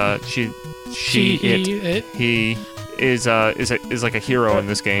actually he is like a hero in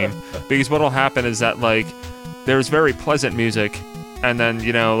this game because what'll happen is that, like, there's very pleasant music, and then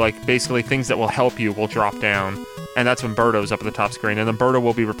like basically things that will help you will drop down, and that's when Birdo's up at the top screen, and then Birdo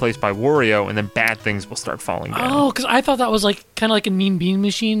will be replaced by Wario, and then bad things will start falling down. Oh, because I thought that was like kind of like a Mean Bean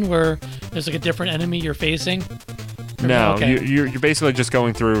Machine where there's like a different enemy you're facing. No, okay. you're basically just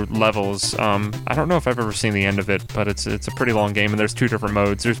going through levels. I don't know if I've ever seen the end of it, but it's a pretty long game, and there's two different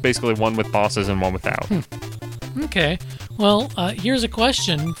modes. There's basically one with bosses and one without. Okay. Well, here's a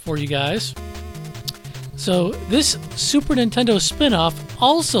question for you guys. So, this Super Nintendo spin-off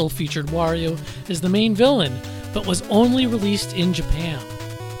also featured Wario as the main villain, but was only released in Japan.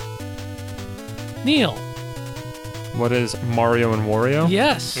 Neil. What is Mario and Wario?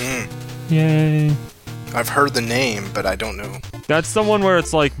 Yes. Yay. I've heard the name, but I don't know. That's the one where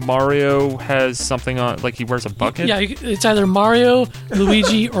it's like Mario has something on, like he wears a bucket? Yeah, it's either Mario,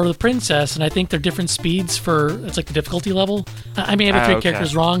 Luigi, or the princess, and I think they're different speeds it's like the difficulty level. I may have three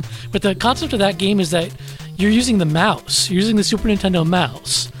characters wrong, but the concept of that game is that you're using the mouse. You're using the Super Nintendo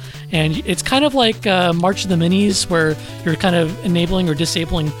mouse. And it's kind of like March of the Minis, where you're kind of enabling or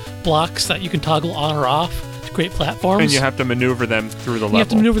disabling blocks that you can toggle on or off to create platforms. And you have to maneuver them through the level. You have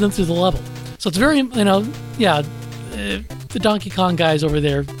to maneuver them through the level. So it's very, the Donkey Kong guys over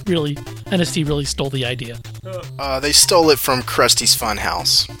there NST really stole the idea. They stole it from Krusty's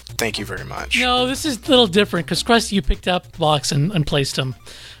Funhouse. Thank you very much. No, this is a little different because Krusty, you picked up blocks and placed them.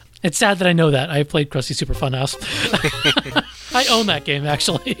 It's sad that I know that. I played Krusty Super Funhouse. I own that game,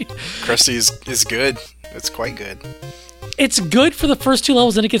 actually. Krusty is good. It's quite good. It's good for the first 2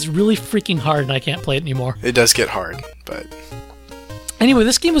 levels, and it gets really freaking hard, and I can't play it anymore. It does get hard, but... Anyway,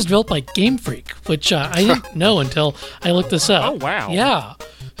 this game was developed by Game Freak, which I didn't know until I looked this up. Oh, wow. Yeah.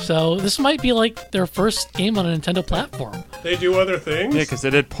 So this might be like their first game on a Nintendo platform. They do other things? Yeah, because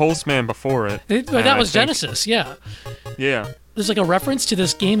they did Pulseman before it. That was Genesis, yeah. Yeah. There's like a reference to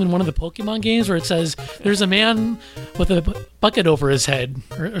this game in one of the Pokemon games where it says there's a man with a bucket over his head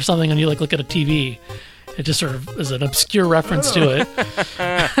or something, and you like look at a TV. It just sort of is an obscure reference to it.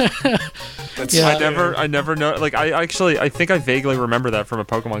 Yeah. I never know. Like, I think I vaguely remember that from a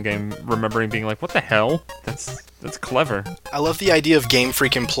Pokemon game, remembering being like, what the hell? That's clever. I love the idea of Game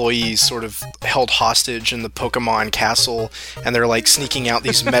Freak employees sort of held hostage in the Pokemon castle, and they're like sneaking out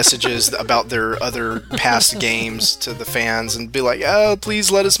these messages about their other past games to the fans and be like, oh,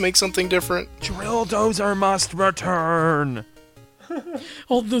 please let us make something different. Drill Dozer must return.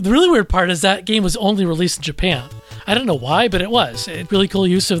 Well, the really weird part is that game was only released in Japan. I don't know why, but it was. Really cool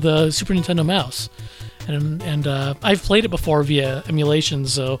use of the Super Nintendo mouse. And I've played it before via emulation,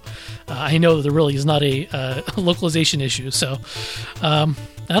 so I know that there really is not a localization issue. So I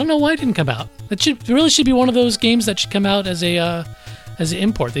don't know why it didn't come out. It really should be one of those games that should come out as an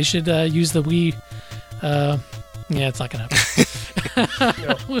import. They should use the Wii. Yeah, it's not gonna happen. Who am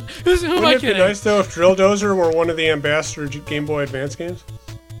Wouldn't I it be kidding? nice though if Drill Dozer were one of the Ambassador Game Boy Advance games?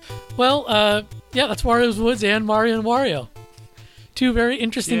 Well, yeah, that's Wario's Woods and Mario and Wario. 2 very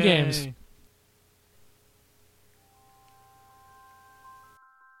interesting Yay. games.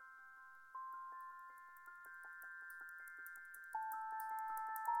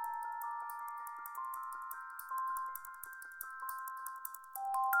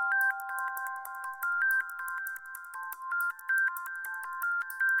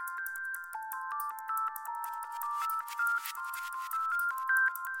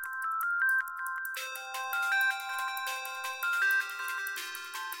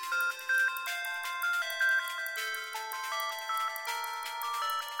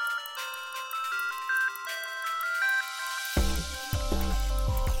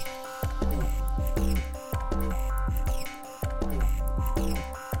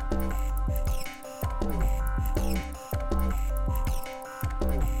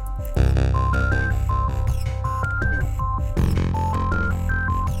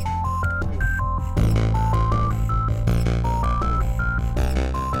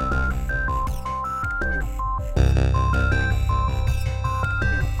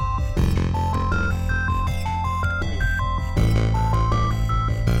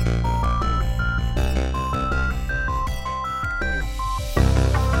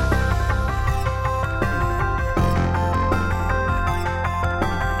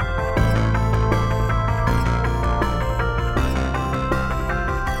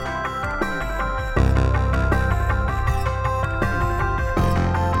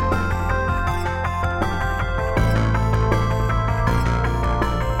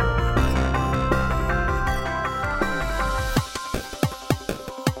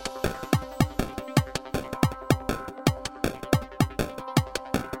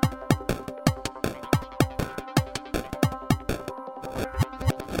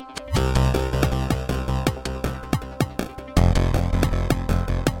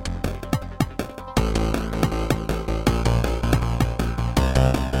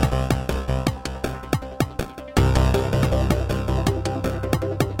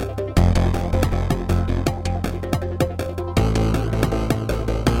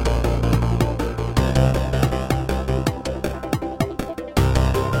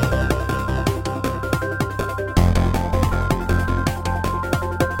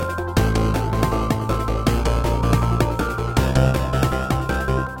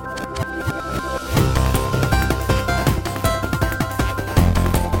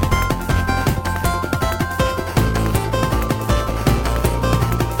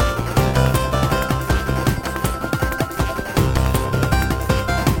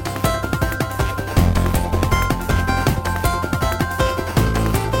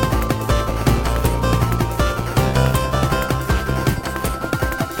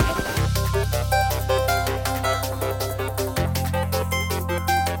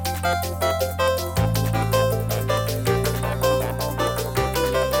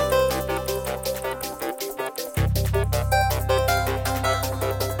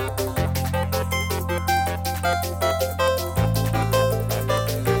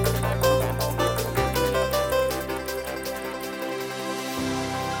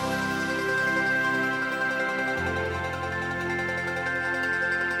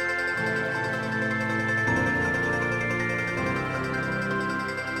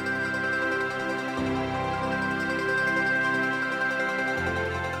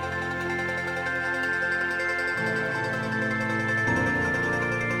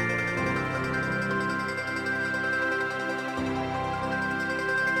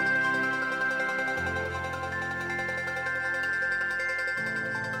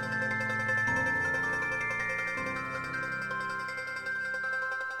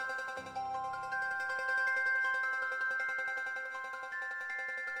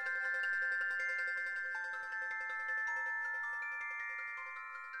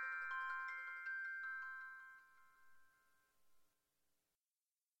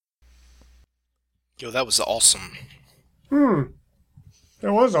 Yo, that was awesome. That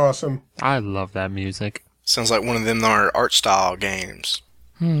was awesome. I love that music. Sounds like one of them art style games.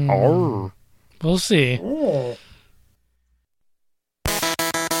 Oh. We'll see. Oh.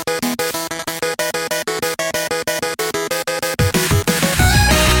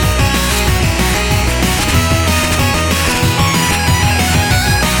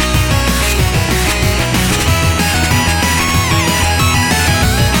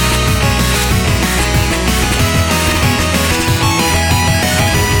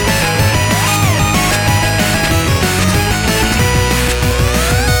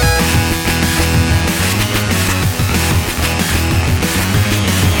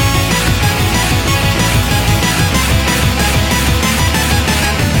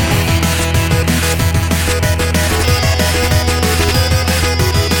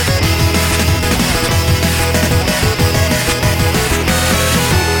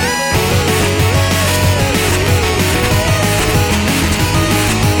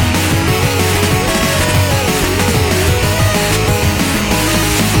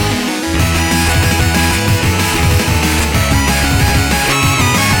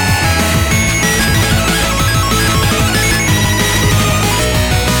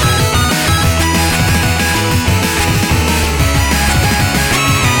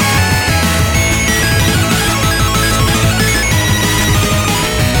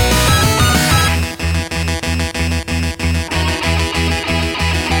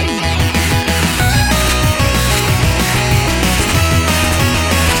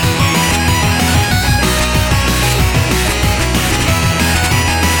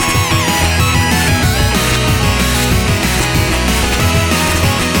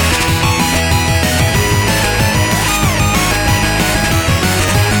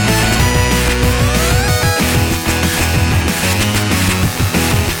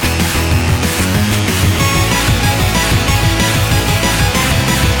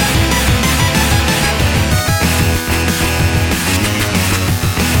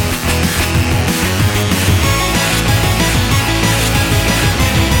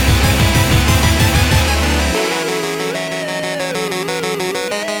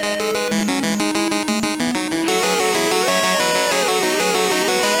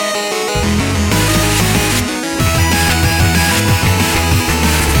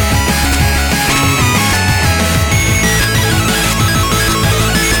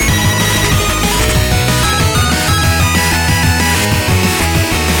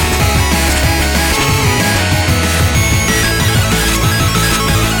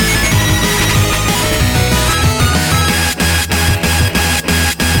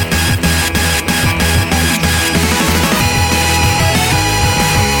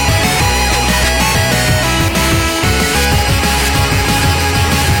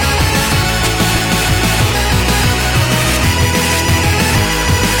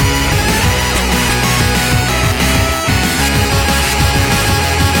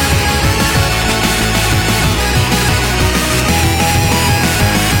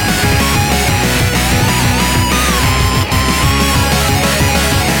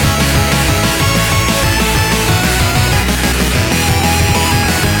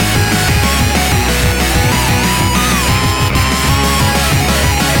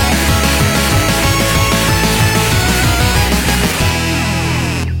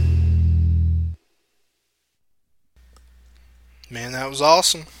 Man, that was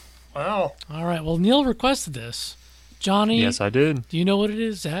awesome. Wow. All right. Well, Neil requested this. Johnny, Yes, I did. do you know what it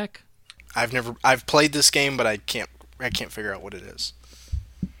is, Zach? I've played this game, but I can't figure out what it is.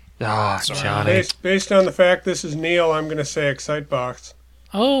 Ah, Sorry. Johnny. Based on the fact this is Neil, I'm going to say Excitebox.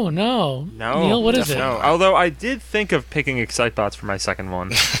 Oh no, No. Neil, what is it? No. Although I did think of picking Excitebots for my second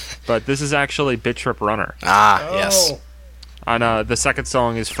one, but this is actually Bit Trip Runner. Ah, Oh. yes. And the second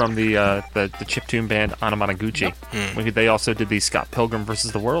song is from the chiptune band Anamanaguchi. They also did the Scott Pilgrim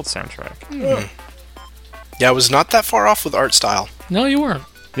vs. the World soundtrack. Yeah, I was not that far off with art style. No, you weren't.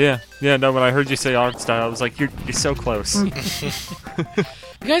 Yeah, no. When I heard you say art style, I was like, you're so close.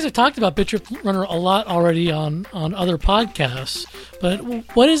 You guys have talked about Bit Trip Runner a lot already on other podcasts, but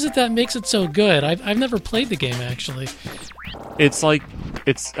what is it that makes it so good? I've never played the game actually.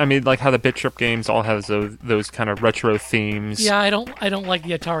 I mean, like how the Bit Trip games all have those kind of retro themes. Yeah, I don't like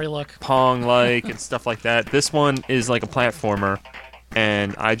the Atari look. Pong-like and stuff like that. This one is like a platformer,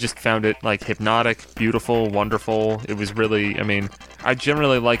 and I just found it like hypnotic, beautiful, wonderful. It was really, I mean, I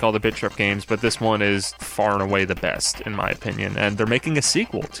generally like all the Bit Trip games, but this one is far and away the best in my opinion. And they're making a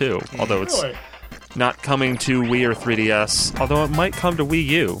sequel too, although it's Really? not coming to Wii or 3DS, although it might come to Wii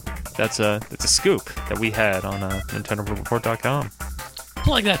U. That's a scoop that we had on NintendoReport.com.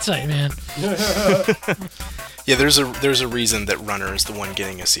 like that site, man. Yeah, there's a reason that Runner is the one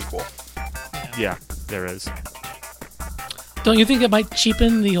getting a sequel. Yeah, there is. Don't you think it might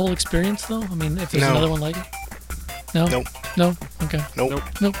cheapen the whole experience, though? I mean, if there's No. another one like it? No? Nope. No? Okay. Nope.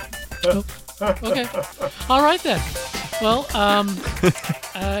 Nope. Nope. Okay. All right, then. Well,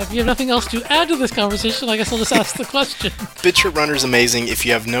 if you have nothing else to add to this conversation, I guess I'll just ask the question. BitChute Runner's amazing. If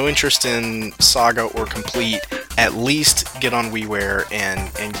you have no interest in Saga or Complete, at least get on WiiWare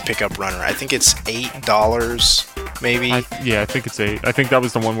and pick up Runner. I think it's $8, maybe. I think it's 8. I think that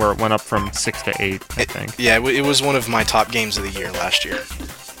was the one where it went up from 6 to 8, I think. Yeah, it was one of my top games of the year last year.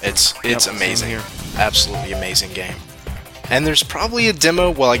 It's Yep, amazing. same here. Absolutely amazing game. And there's probably a demo.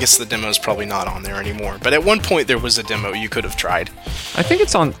 Well, I guess the demo is probably not on there anymore. But at one point there was a demo you could have tried. I think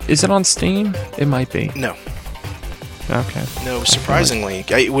it's on... Is it on Steam? It might be. No. Okay. No, surprisingly,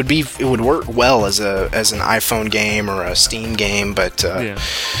 it would work well as an iPhone game or a Steam game, but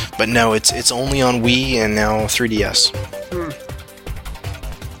but no, it's only on Wii and now 3DS.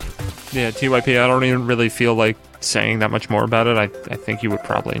 Yeah, TYP, I don't even really feel like saying that much more about it. I think you would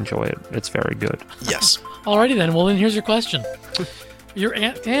probably enjoy it. It's very good. Yes. Alrighty, then. Well, then here's your question.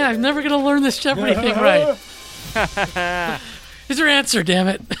 I'm never going to learn this Jeopardy thing right. Here's your answer, damn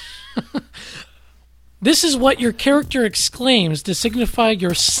it. This is what your character exclaims to signify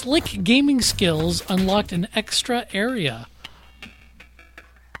your slick gaming skills unlocked an extra area.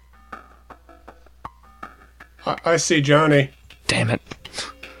 I see Johnny. Damn it.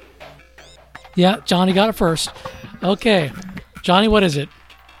 Yeah, Johnny got it first. Okay. Johnny, what is it?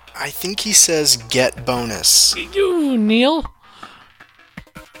 I think he says get bonus. You, Neil?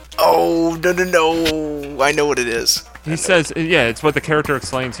 Oh, no. I know what it is. He says, yeah, it's what the character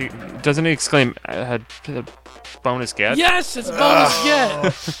exclaims. Doesn't he exclaim, bonus get? Yes, it's bonus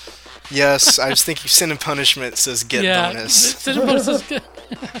get. Yes, I was thinking Sin and Punishment says get bonus. Sin and bonus is good.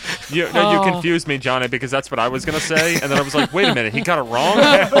 You confused me, Johnny, because that's what I was going to say. And then I was like, wait a minute, he got it wrong?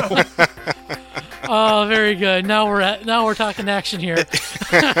 Oh, very good. Now we're talking action here.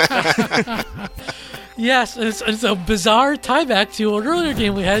 Yes, it's a bizarre tie back to an earlier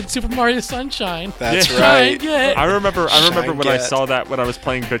game we had, Super Mario Sunshine. That's Yeah. right. Get. I remember Shine when I get. saw that when I was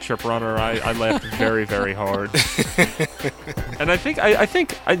playing BitChute Runner, I laughed very, very hard. And I think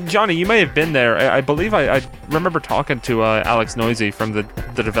Johnny, you may have been there. I believe I remember talking to Alex Noisy from the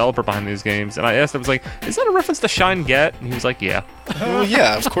developer behind these games, and I asked him, I was like, is that a reference to Shine Get? And he was like, yeah. Well,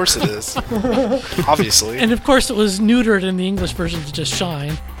 yeah, of course it is. Obviously. And of course, it was neutered in the English version to just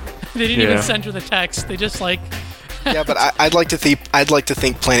Shine. They didn't even Yeah. center the text. They just Yeah, but I'd like to think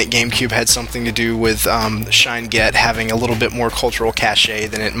Planet GameCube had something to do with Shine Get having a little bit more cultural cachet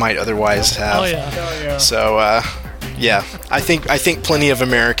than it might otherwise have. Oh yeah. Oh, yeah. So yeah, I think plenty of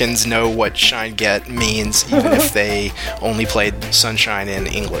Americans know what Shine Get means, even if they only played Sunshine in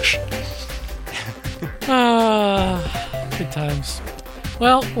English. Good times.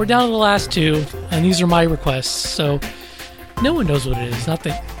 Well, we're down to the last two, and these are my requests. So no one knows what it is. Not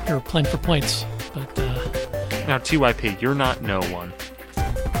that you're playing for points, but Now, TYP, you're not no one.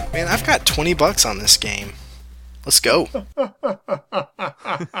 Man, I've got $20 on this game. Let's go.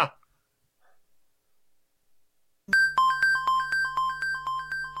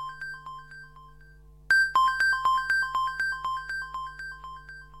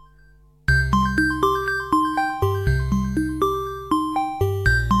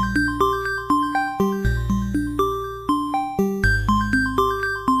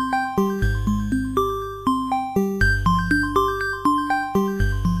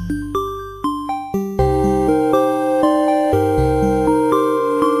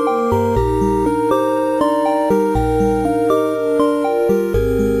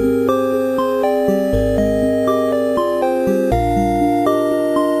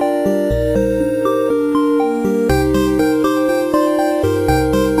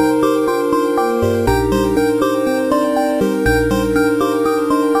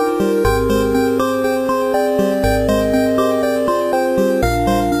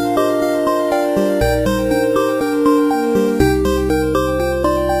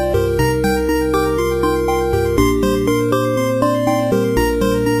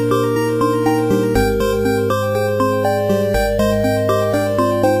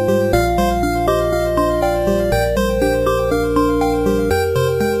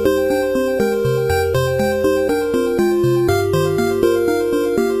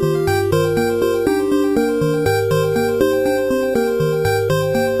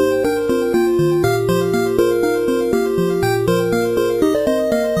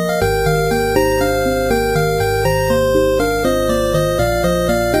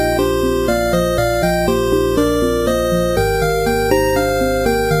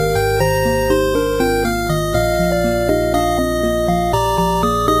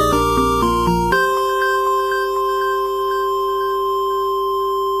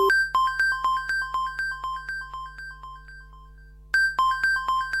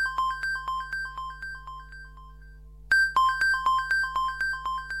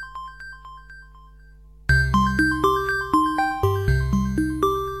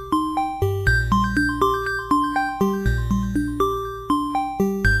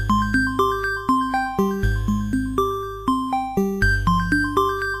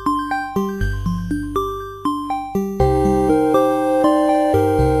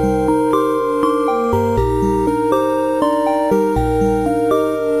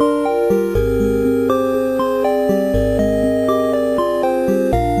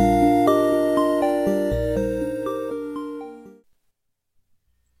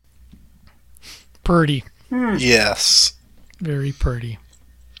 purdy. Yes. Very purdy.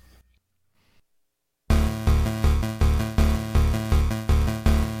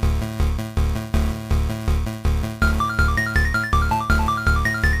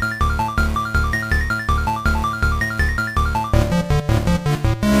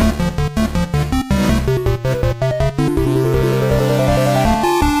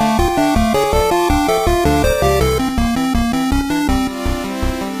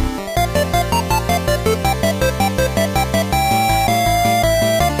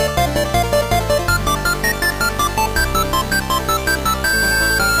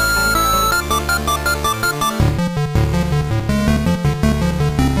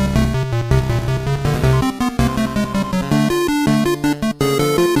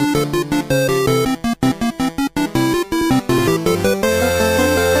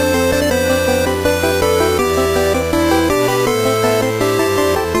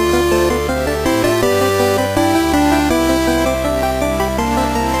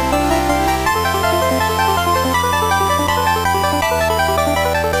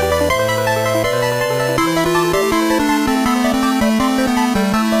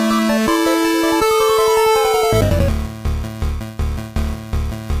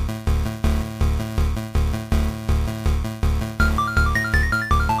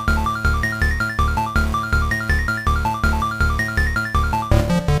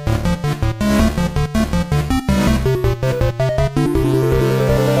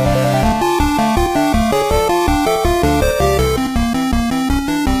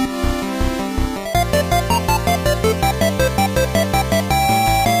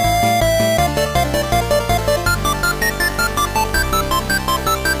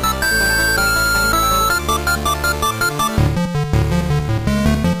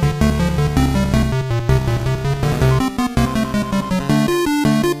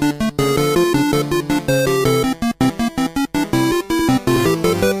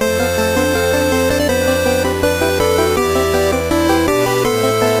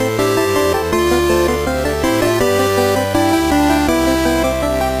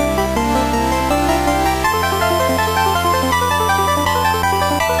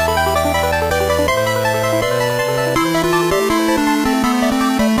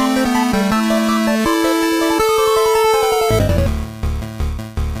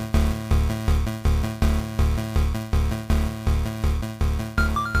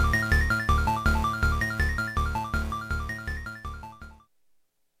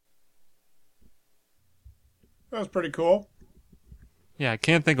 That was pretty cool. Yeah, I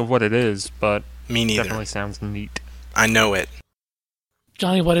can't think of what it is, but Me neither. definitely sounds neat. I know it.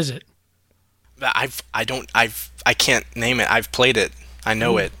 Johnny, what is it? I can't name it. I've played it. I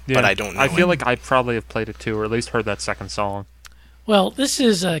know it, Yeah, but I don't know I feel it. like I probably have played it too, or at least heard that second song. Well, this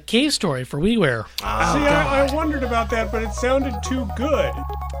is a Cave Story for WiiWare. Ah, See, I wondered about that, but it sounded too good.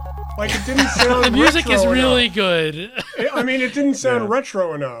 Like, it didn't sound The music is retro really enough. good. I mean, it didn't sound Yeah.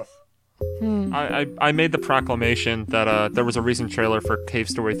 retro enough. I made the proclamation that there was a recent trailer for Cave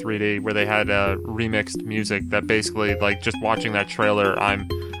Story 3D where they had remixed music that basically, like, just watching that trailer, I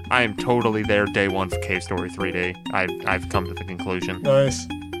am totally there day one for Cave Story 3D. I've come to the conclusion. Nice.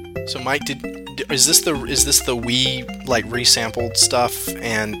 So Mike, is this the Wii like resampled stuff?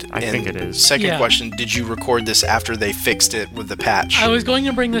 And I think it is. Second Yeah. question: did you record this after they fixed it with the patch? I was going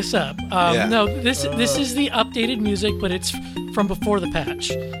to bring this up. Yeah. No, this is the updated music, but it's from before the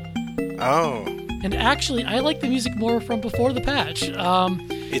patch. Oh, And actually, I like the music more from before the patch.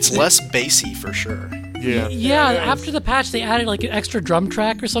 it's less bassy for sure. Yeah. Yeah, it is. after the patch, they added like an extra drum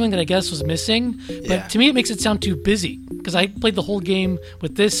track or something that I guess was missing. But Yeah. to me, it makes it sound too busy because I played the whole game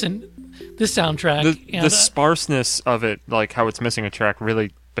with this and this soundtrack. The and, sparseness of it, like how it's missing a track,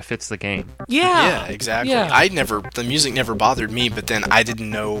 really befits the game. yeah, exactly. Yeah. The music never bothered me, but then I didn't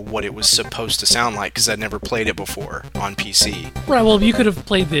know what it was supposed to sound like because I'd never played it before on PC. Right. Well, you could have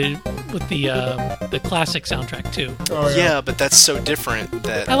played with the classic soundtrack too. Oh, Yeah, but that's so different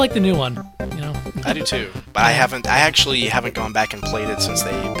that I like the new one. You know. I do too. But I actually haven't gone back and played it since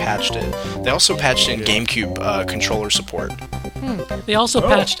they patched it. They also patched in GameCube controller support. They also Oh.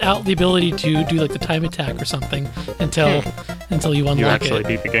 patched out the ability to do like the time attack or something until you unlock You actually it.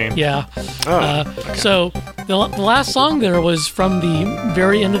 beat the game. Yeah. Oh, So the last song there was from the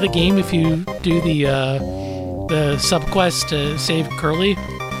very end of the game. If you do the sub quest to save Curly,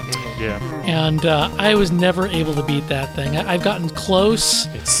 Yeah. and I was never able to beat that thing. I've gotten close.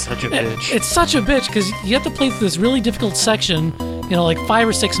 It's such a bitch. It's such a bitch because you have to play through this really difficult section, like 5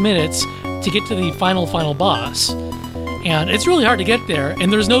 or 6 minutes to get to the final boss. and it's really hard to get there.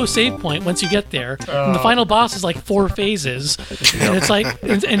 And there's no save point once you get there. And the final boss is like 4 phases, and it's like,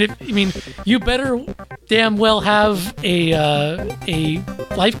 you better damn well have a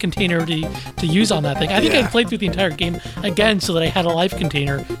life container to use on that thing. I think I played through the entire game again so that I had a life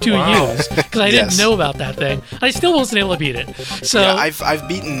container to use because I didn't know about that thing. I still wasn't able to beat it. So yeah, I've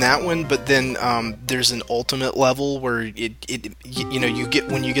beaten that one, but then there's an ultimate level where you get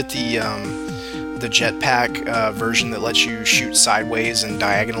when you get the jetpack version that lets you shoot sideways and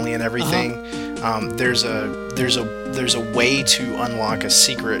diagonally and everything. There's a way to unlock a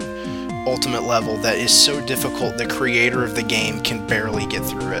secret ultimate level that is so difficult the creator of the game can barely get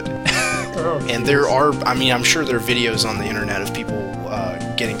through it. And there are, I'm sure there are videos on the internet of people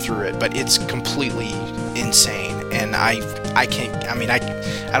getting through it, but it's completely insane. And I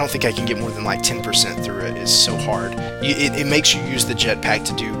don't think I can get more than like 10% through it. It's so hard. It makes you use the jetpack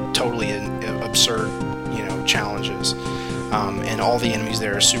to do totally absurd, challenges. And all the enemies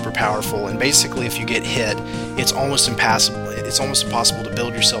there are super powerful. And basically, if you get hit, it's almost impossible. It's almost impossible to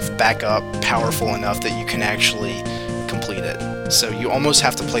build yourself back up powerful enough that you can actually complete it. So you almost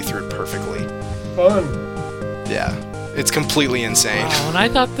have to play through it perfectly. Fun. Yeah, it's completely insane. wow, and I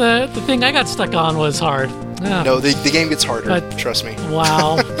thought the thing I got stuck on was hard. Yeah. No, the game gets harder. But- trust me.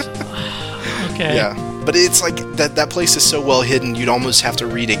 Wow. Okay. Yeah, but it's like that place is so well hidden. You'd almost have to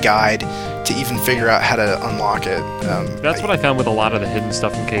read a guide to even figure out how to unlock it. That's what I found with a lot of the hidden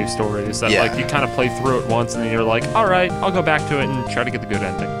stuff in Cave Story is that like you kind of play through it once and then you're like, all right, I'll go back to it and try to get the good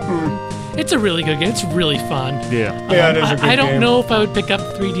ending. It's a really good game. It's really fun. Yeah. Yeah, it is a good I don't game. know if I would pick up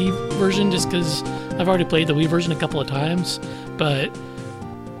the 3D version just because I've already played the Wii version a couple of times, but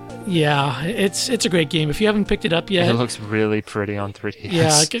yeah, it's a great game. If you haven't picked it up yet, It looks really pretty on 3DS.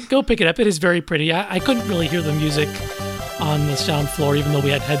 yeah, go pick it up. It is very pretty. I couldn't really hear the music on the sound floor, even though we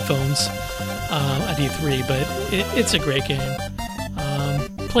had headphones at E3, but it's a great game.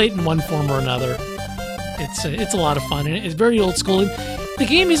 Play it in one form or another. It's a lot of fun, and it's very old school. The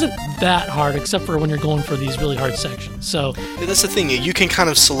game isn't that hard, except for when you're going for these really hard sections. So That's the thing. You can kind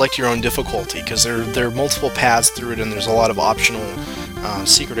of select your own difficulty because there are multiple paths through it, and there's a lot of optional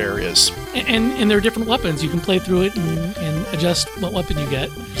secret areas. and there are different weapons. You can play through it and adjust what weapon you get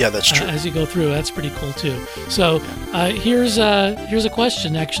Yeah, that's true. as you go through. That's pretty cool too. So here's a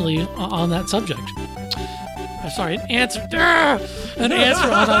question actually on that subject. Sorry, an answer. An answer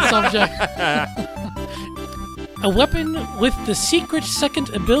on that subject. A weapon with the secret second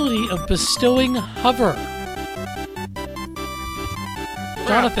ability of bestowing hover.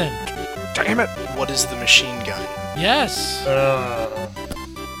 Jonathan. Damn it. What is the machine gun? Yes.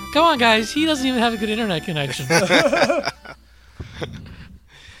 Come on, guys. He doesn't even have a good internet connection.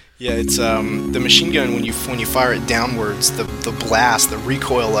 Yeah, it's the machine gun. When you fire it downwards, the blast, the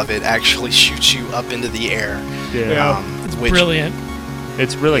recoil of it actually shoots you up into the air. Yeah. It's which- brilliant.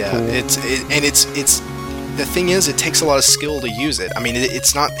 It's really cool. It's the thing is, it takes a lot of skill to use it. I mean,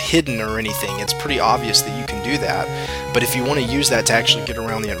 it's not hidden or anything. It's pretty obvious that you can do that. But if you want to use that to actually get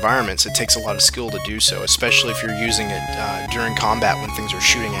around the environments, it takes a lot of skill to do so, especially if you're using it during combat when things are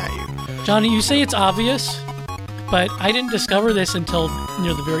shooting at you. Johnny, you say it's obvious, but I didn't discover this until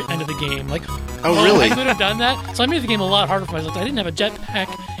near the very end of the game. Like, Oh, really? I could have done that. So I made the game a lot harder for myself. I didn't have a jetpack,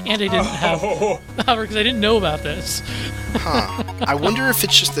 and I didn't have hover because I didn't know about this. Huh. I wonder if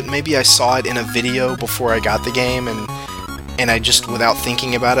it's just that maybe I saw it in a video before I got the game, and I just, without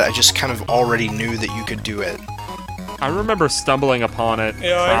thinking about it, I just kind of already knew that you could do it. I remember stumbling upon it.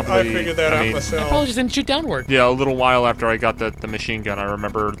 Yeah, I probably, figured that out I myself. probably just didn't shoot downward. Yeah, a little while after I got the machine gun, I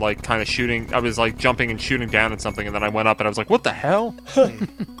remember like kind of shooting. I was like jumping and shooting down at something, and then I went up and I was like, "What the hell?"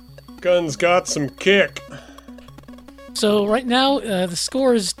 Gun's got some kick. So right now, the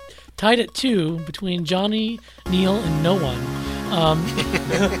score is tied at 2 between Johnny, Neil, and no one.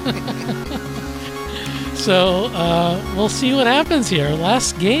 So we'll see what happens here.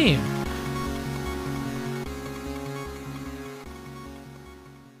 Last game.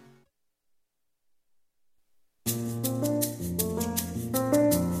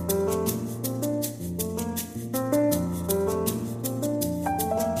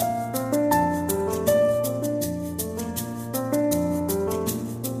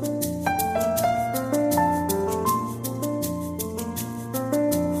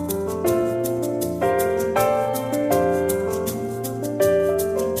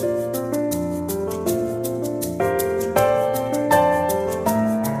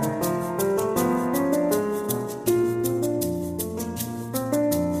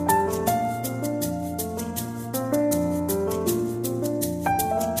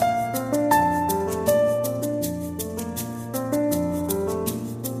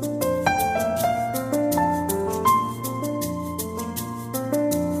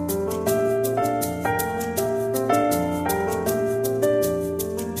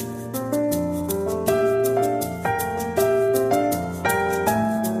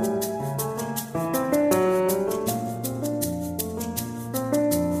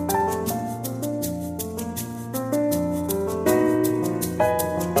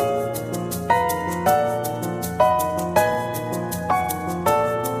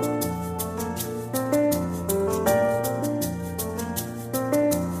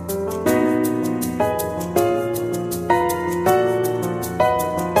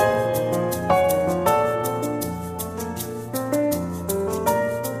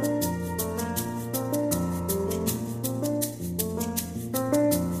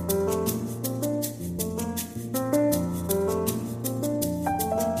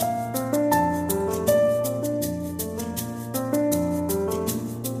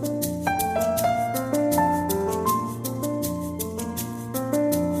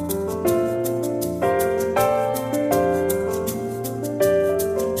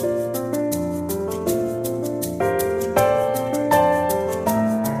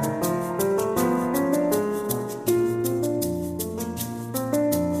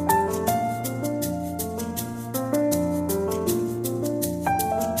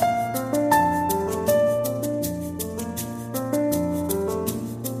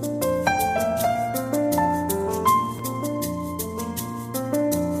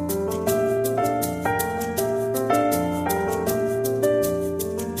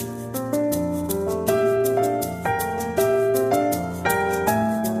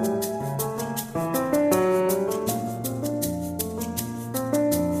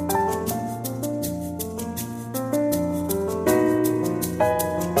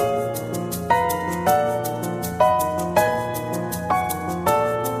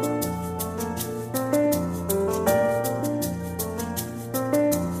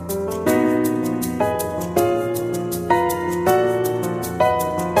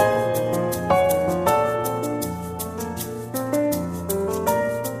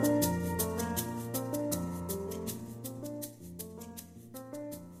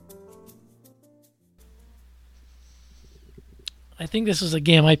 think this is a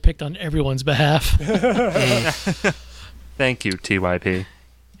game I picked on everyone's behalf. Thank you, TYP.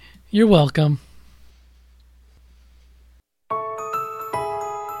 You're welcome.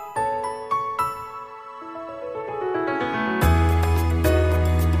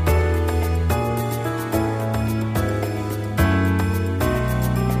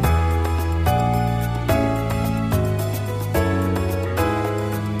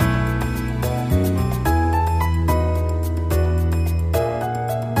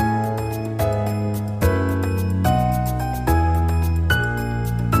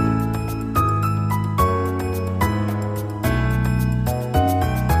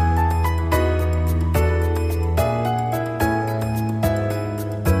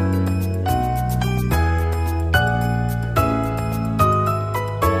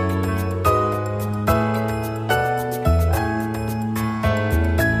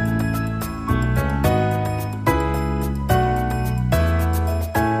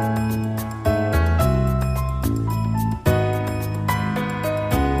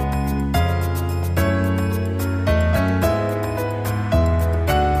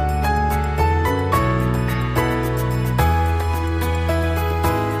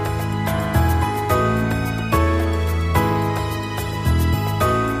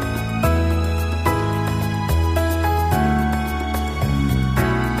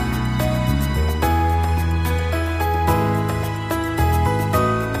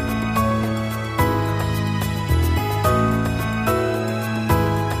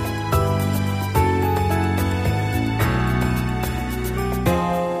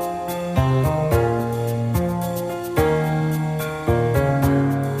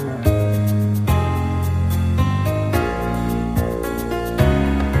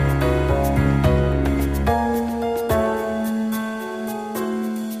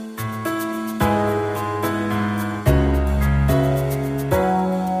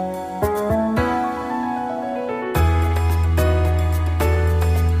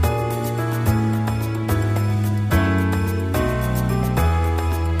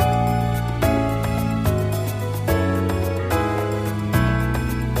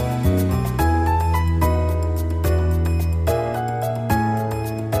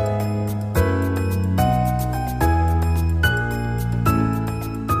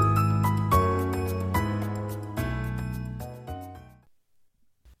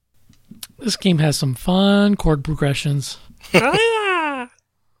 This game has some fun chord progressions. Oh, yeah.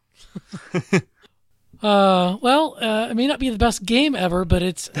 It may not be the best game ever, but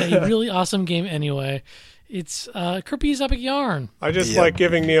it's a really awesome game anyway. It's Kirby's Epic Yarn. I just like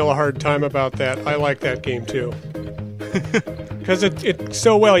giving Neil a hard time about that. I like that game too. Because it's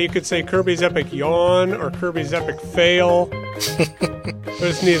so well, you could say Kirby's Epic Yawn or Kirby's Epic Fail. But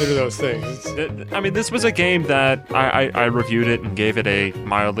it's neither of those things. I mean, this was a game that I reviewed it and gave it a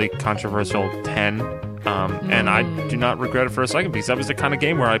mildly controversial 10. And I do not regret it for a second, because that was the kind of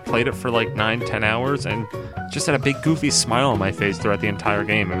game where I played it for like 9-10 hours and just had a big goofy smile on my face throughout the entire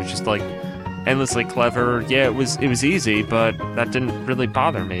game. It was just like endlessly clever. Yeah, it was easy, but that didn't really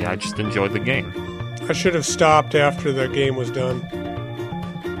bother me. I just enjoyed the game. I should have stopped after the game was done.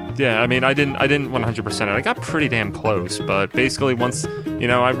 Yeah, I mean, I didn't 100% it. I got pretty damn close, but basically once,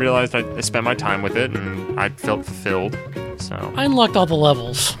 I realized I spent my time with it and I felt fulfilled. So I unlocked all the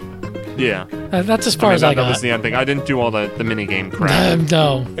levels. Yeah. That's as far as I got. That was the end thing. I didn't do all the mini-game crap.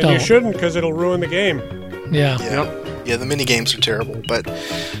 No. And you shouldn't, because it'll ruin the game. Yeah. Yeah, the mini games are terrible, but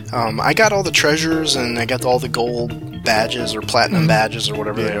I got all the treasures and I got all the gold badges or platinum badges or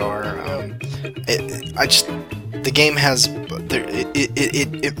whatever they are. The game has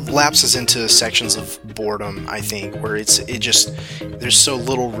it lapses into sections of boredom, I think, where there's so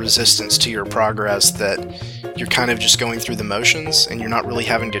little resistance to your progress that you're kind of just going through the motions and you're not really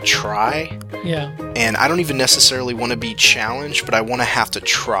having to try. Yeah. And I don't even necessarily want to be challenged, but I want to have to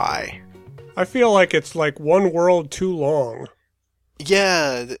try. I feel like it's like one world too long.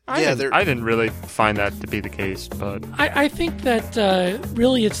 Yeah, I didn't really find that to be the case, but I think that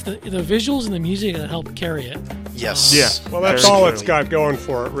really it's the visuals and the music that help carry it. Yes. Yeah. Well, that's all it's got going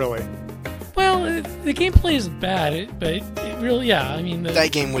for it, really. Well, the gameplay isn't bad, but it really, yeah. I mean,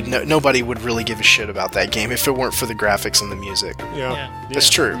 that game nobody would really give a shit about that game if it weren't for the graphics and the music. Yeah. That's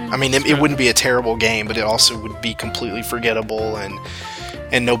true. I mean, it wouldn't be a terrible game, but it also would be completely forgettable, and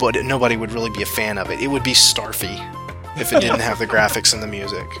nobody would really be a fan of it. It would be Starfy if it didn't have the graphics and the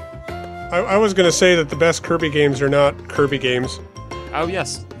music. I was going to say that the best Kirby games are not Kirby games. Oh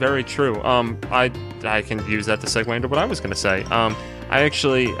yes, very true. I can use that to segue into what I was going to say. I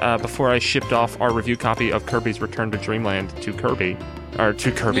actually, before I shipped off our review copy of Kirby's Return to Dreamland to Pedro.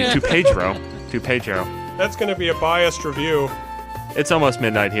 That's going to be a biased review. It's almost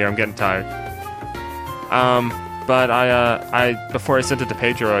midnight here. I'm getting tired. But I before I sent it to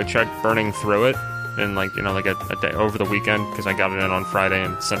Pedro, I checked burning through it in like a day over the weekend because I got it in on Friday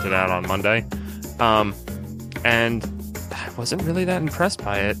and sent it out on Monday. And I wasn't really that impressed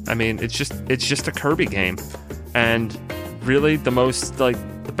by it. I mean, it's just a Kirby game, and really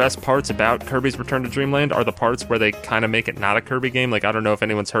the best parts about Kirby's Return to Dreamland are the parts where they kind of make it not a Kirby game. Like, I don't know if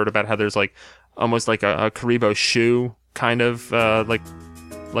anyone's heard about how there's like almost like a Karibo shoe kind of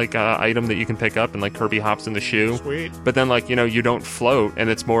item that you can pick up, and like Kirby hops in the shoe. Sweet. But then you don't float, and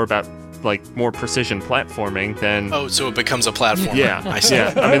it's more about like more precision platforming than. Oh, so it becomes a platform. Yeah, I see.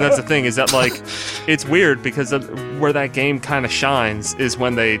 Yeah. I mean, that's the thing, is that like it's weird because where that game kind of shines is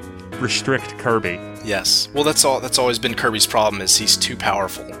when they restrict Kirby. Yes. Well, that's always been Kirby's problem, is he's too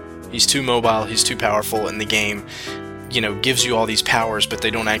powerful. He's too mobile, he's too powerful, and the game, gives you all these powers, but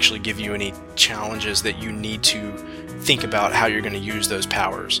they don't actually give you any challenges that you need to think about how you're going to use those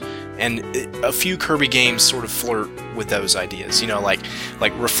powers. And a few Kirby games sort of flirt with those ideas, like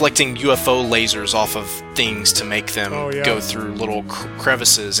reflecting UFO lasers off of things to make them go through little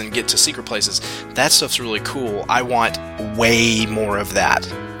crevices and get to secret places. That stuff's really cool. I want way more of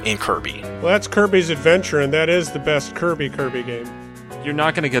that in Kirby. Well, that's Kirby's Adventure, and that is the best Kirby game. You're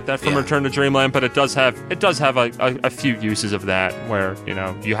not going to get that from Return to Dreamland, but it does have a few uses of that where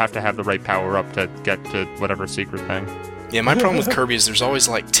you have to have the right power up to get to whatever secret thing. Yeah, my problem with Kirby is there's always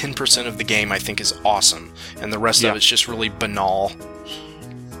like 10% of the game I think is awesome, and the rest of it's just really banal.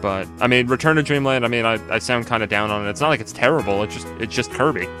 But I mean, Return to Dreamland, I mean, I sound kind of down on it. It's not like it's terrible. It's just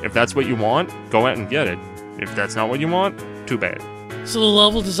Kirby. If that's what you want, go out and get it. If that's not what you want, too bad. So the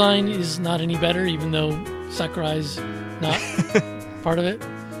level design is not any better, even though Sakurai's not part of it?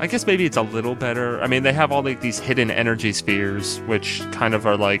 I guess maybe it's a little better. I mean, they have all like these hidden energy spheres, which kind of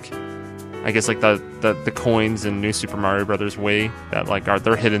are like, I guess like the coins in New Super Mario Bros. Wii that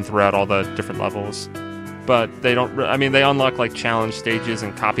they're hidden throughout all the different levels. But they don't. I mean, they unlock like challenge stages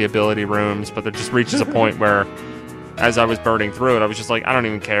and copyability rooms, but it just reaches a point where, as I was burning through it, I was just like, I don't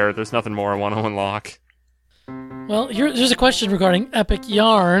even care. There's nothing more I want to unlock. Well, here's a question regarding Epic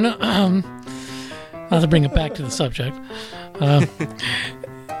Yarn. Not to bring it back to the subject.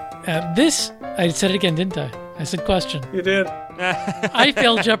 This, I said it again, didn't I? I said question. You did. I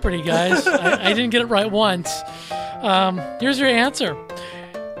failed Jeopardy, guys. I didn't get it right once. Here's your answer.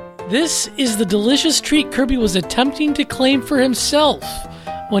 This is the delicious treat Kirby was attempting to claim for himself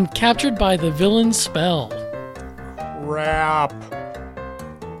when captured by the villain's spell. Crap.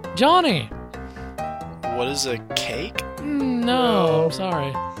 Johnny. What is a cake? No, I'm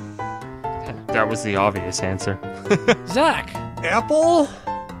sorry. That was the obvious answer. Zach. Apple?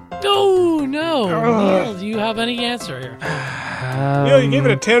 No. Neil, do you have any answer here? Neil, you gave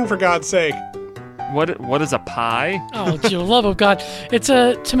it a 10 for God's sake. What is a pie? Oh, for your love of God. It's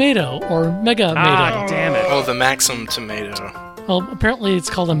a tomato or mega tomato. Ah, damn it. Oh, the Maxim tomato. Well, apparently it's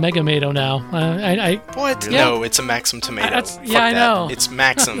called a mega tomato now. What? Yeah. No, it's a Maxim tomato. I know. It's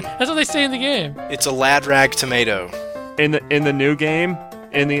Maxim. That's what they say in the game. It's a Ladrag tomato. In the new game,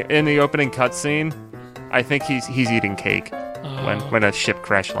 in the opening cutscene, I think he's eating cake when a ship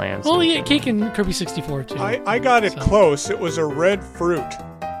crash lands. Well, yeah, cake in Kirby 64 too. I got it close. It was a red fruit.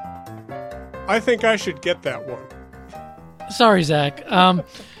 I think I should get that one. Sorry, Zach.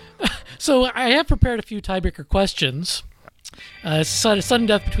 So I have prepared a few tiebreaker questions. It's a sudden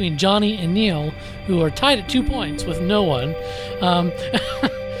death between Johnny and Neil, who are tied at 2 points with no one.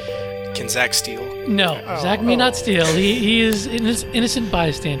 Can Zach steal? No, Zach may not steal. He is innocent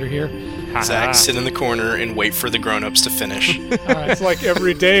bystander here. Zach, sit in the corner and wait for the grown-ups to finish. All right. It's like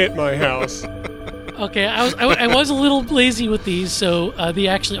every day at my house. Okay, I was a little lazy with these, so they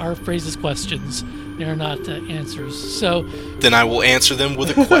actually are phrased as questions. They're not answers. So then I will answer them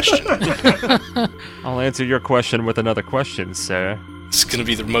with a question. I'll answer your question with another question, sir. It's going to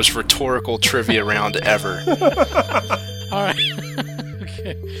be the most rhetorical trivia round ever. All right.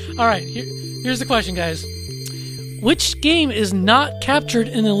 Okay. All right. Here's the question, guys. Which game is not captured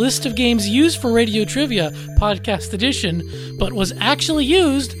in the list of games used for Radio Trivia Podcast Edition, but was actually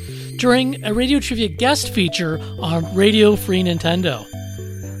used during a Radio Trivia guest feature on Radio Free Nintendo?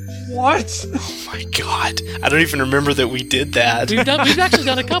 What? Oh my god. I don't even remember that we did that. We've actually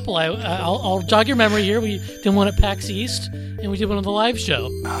done a couple. I'll jog your memory here. We did one at PAX East, and we did one on the live show.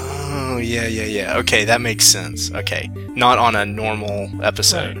 Oh, yeah. Okay, that makes sense. Okay. Not on a normal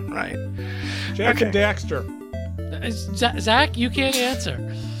episode, right? Jack and Daxter. Zach, you can't answer.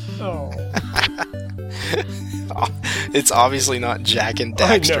 Oh. It's obviously not Jack and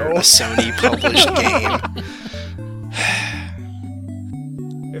Daxter, a Sony-published game.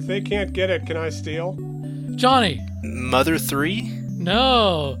 If they can't get it, can I steal? Johnny. Mother 3?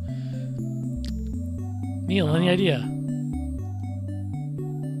 No. Neil, any idea?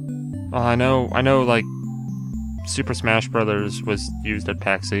 Well, I know, like, Super Smash Brothers was used at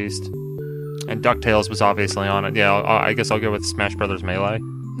PAX East, and DuckTales was obviously on it. Yeah, I guess I'll go with Smash Brothers Melee.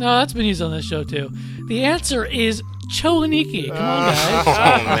 No, that's been used on this show, too. The answer is Choaniki. Come on, guys.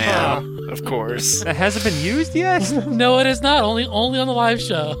 Oh, man. Of course. That hasn't been used yet? No, it is not. Only on the live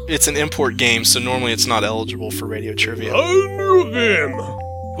show. It's an import game, so normally it's not eligible for radio trivia. I knew them.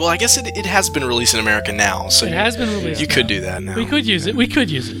 Well, I guess it has been released in America now, so It has been released. you could do that now. We could use it. We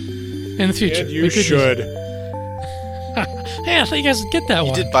could use it in the future. And you We could use should. it. Hey, I think you guys would get that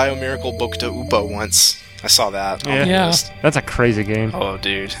You one. did Biomiracle Bokuto Upo once. I saw that on the Yeah. list. That's a crazy game. Oh,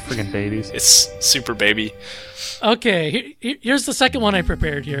 dude. Friggin' babies. It's super baby. Okay, here's the second one I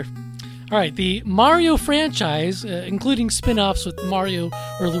prepared here. All right, the Mario franchise, including spin-offs with the Mario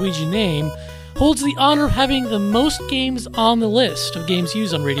or Luigi name, holds the honor of having the most games on the list of games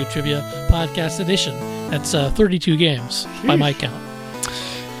used on Radio Trivia Podcast Edition. That's 32 games by my count.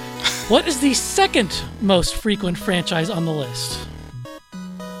 What is the second most frequent franchise on the list?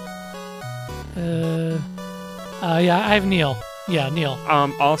 Yeah, I have Neil. Yeah, Neil.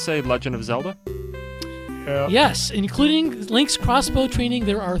 I'll say Legend of Zelda. Yeah. Yes, including Link's crossbow training,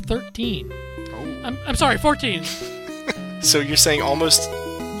 there are 13. I'm sorry, 14. So you're saying almost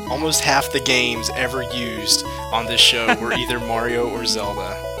half the games ever used on this show were either Mario or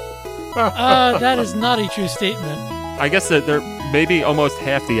Zelda. That is not a true statement. I guess that there maybe almost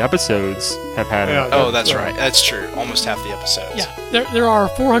half the episodes have had it. Yeah. Oh, that's right. That's true. Almost half the episodes. Yeah, there are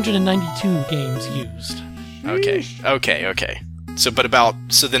 492 games used. Okay. So then about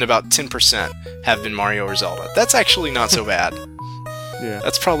 10% have been Mario or Zelda. That's actually not so bad. Yeah.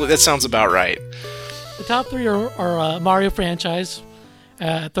 That sounds about right. The top three are Mario franchise,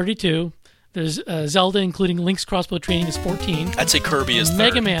 32. There's Zelda, including Link's crossbow training, is 14. I'd say Kirby is third.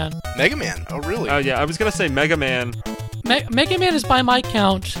 Mega Man. Mega Man. Oh, really? Oh yeah, I was gonna say Mega Man. Mega Man is, by my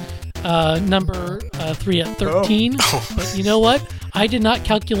count, number 3 at 13. But you know what? I did not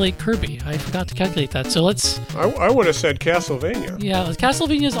calculate Kirby. I forgot to calculate that. So let's... I would have said Castlevania. Yeah,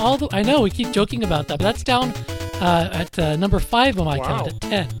 Castlevania's all the... I know, we keep joking about that, but that's down at number 5 on my count at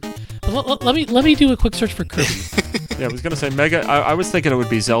 10. But let me do a quick search for Kirby. Yeah, I was gonna say Mega. I was thinking it would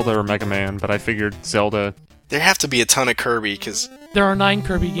be Zelda or Mega Man, but I figured Zelda. There have to be a ton of Kirby, because... There are 9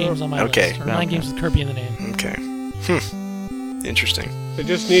 Kirby games on my Okay. list. Or 9 games with Kirby in the name. Okay. Interesting. They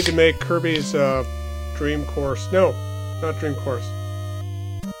just need to make Kirby's Dream Course. No, not Dream Course.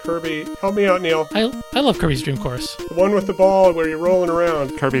 Kirby, help me out, Neil. I love Kirby's Dream Course. The one with the ball where you're rolling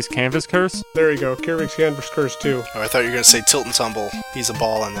around. Kirby's Canvas Curse. There you go. Kirby's Canvas Curse 2. Oh, I thought you were going to say Tilt and Tumble. He's a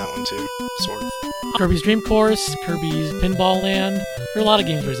ball in that one, too. Sort of. Kirby's Dream Course, Kirby's Pinball Land. There are a lot of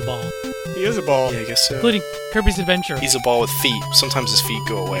games where he's a ball, He is a ball. Yeah, I guess so. including Kirby's Adventure. He's a ball with feet. Sometimes his feet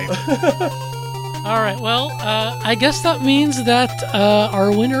go away. All right, well, I guess that means that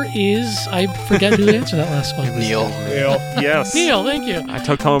our winner is... I forget who answered that last one. Neil. Neil. Yes. Neil, thank you. I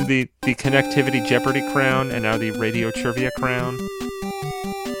took home the Connectivity Jeopardy crown and now the Radio Trivia crown.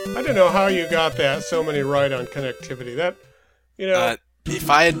 I don't know how you got that so many right on connectivity. That, you know, If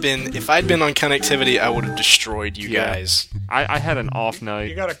I'd been on Connectivity, I would have destroyed you guys. I had an off you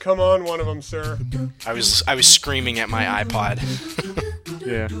night. got to come on one of them, sir. I was screaming at my iPod.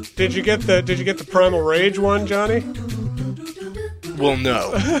 Yeah. Did you get the Primal Rage one, Johnny? Well,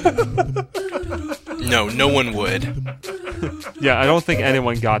 no. No one would. Yeah, I don't think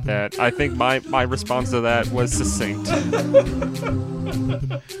anyone got that. I think my response to that was succinct.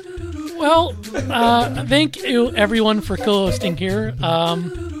 Well, thank you, everyone, for co-hosting here.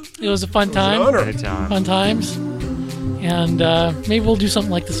 It was a fun time. An honor. Anytime. Fun times. And maybe we'll do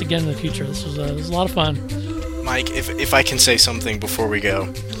something like this again in the future. This was a lot of fun. Mike, if I can say something before we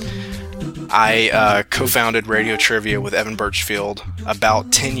go. I co-founded Radio Trivia with Evan Birchfield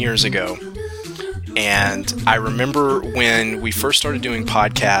about 10 years ago. And I remember when we first started doing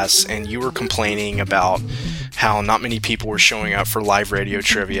podcasts and you were complaining about how not many people were showing up for live radio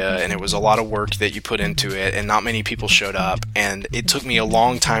trivia, and it was a lot of work that you put into it, and not many people showed up. And it took me a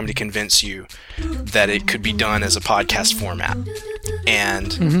long time to convince you that it could be done as a podcast format.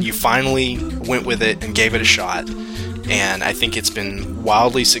 And you finally went with it and gave it a shot. And I think it's been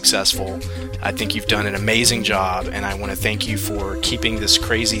wildly successful. I think you've done an amazing job, and I want to thank you for keeping this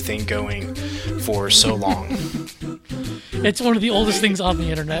crazy thing going for so long. It's one of the oldest things on the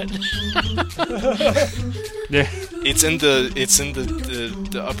internet. Yeah. It's in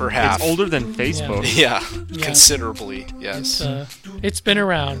the upper half. It's older than Facebook. Yeah, Yeah. considerably. Yes. It's been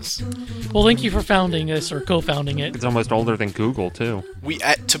around. Well, thank you for founding this or co-founding it. It's almost older than Google, too.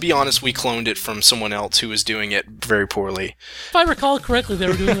 To be honest, we cloned it from someone else who was doing it very poorly. If I recall correctly, they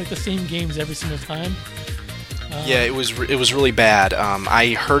were doing like the same games every single time. Yeah, it was really bad.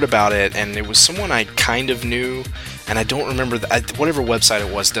 I heard about it, and it was someone I kind of knew, and I don't remember whatever website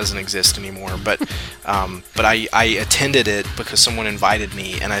it was doesn't exist anymore. But I attended it because someone invited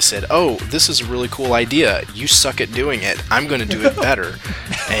me, and I said, "Oh, this is a really cool idea. You suck at doing it. I'm going to do it better."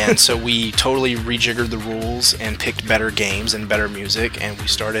 And so we totally rejiggered the rules and picked better games and better music, and we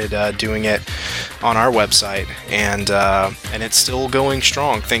started doing it on our website, and it's still going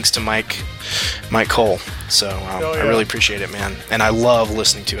strong thanks to Mike Cole. So I really appreciate it, man. And I love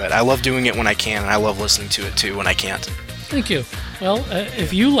listening to it. I love doing it when I can, and I love listening to it, too, when I can't. Thank you. Well,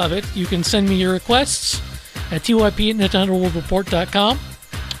 if you love it, you can send me your requests at typ@nintendoworldreport.com.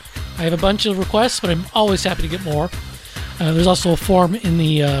 I have a bunch of requests, but I'm always happy to get more. There's also a form in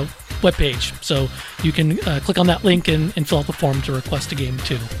the webpage, so you can click on that link and fill out the form to request a game,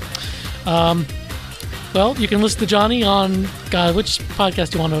 too. Well, you can listen to Johnny on... God, which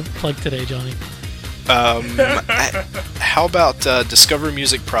podcast do you want to plug today, Johnny? How about Discover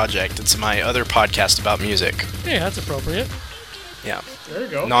Music Project? It's my other podcast about music. Hey, that's appropriate. Yeah. There you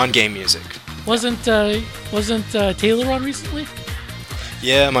go. Non-game music. Wasn't Taylor on recently?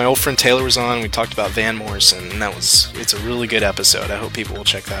 Yeah, my old friend Taylor was on. We talked about Van Morrison, and it's a really good episode. I hope people will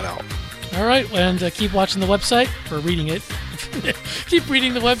check that out. All right, and keep watching the website, or reading it. Keep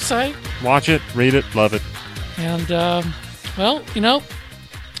reading the website. Watch it, read it, love it. And, well,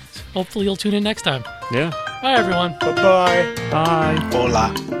 hopefully you'll tune in next time. Yeah. Bye, everyone. Bye-bye. Bye.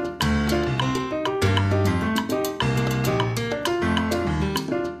 Hola.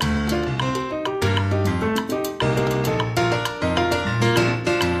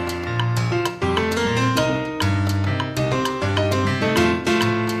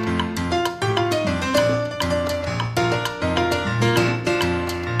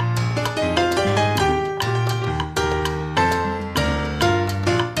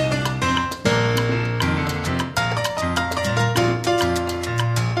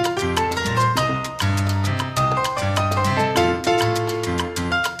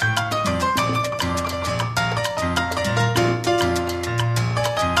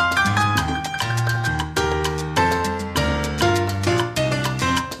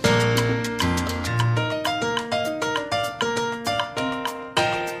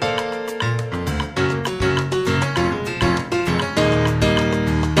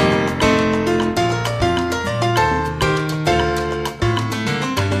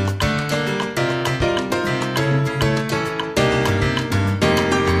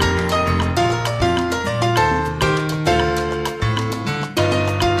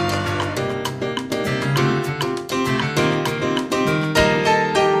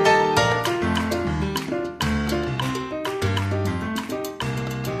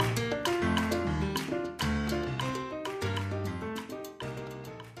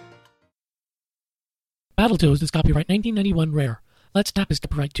 Battletoads is copyright 1991 Rare. Let's Tap is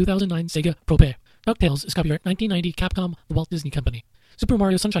copyright 2009 Sega Probe. DuckTales is copyright 1990 Capcom The Walt Disney Company. Super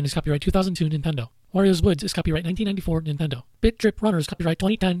Mario Sunshine is copyright 2002 Nintendo. Wario's Woods is copyright 1994 Nintendo. Bit Drip Runner is copyright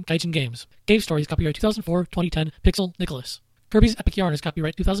 2010 Gaijin Games. Cave Story is copyright 2004-2010 Pixel Nicholas. Kirby's Epic Yarn is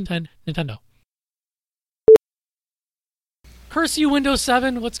copyright 2010 Nintendo. Curse you, Windows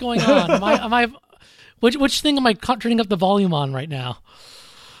 7. What's going on? Am I which thing am I turning up the volume on right now?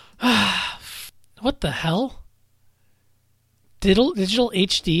 What the hell? Digital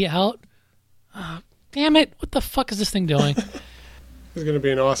HD out? Damn it. What the fuck is this thing doing? This is going to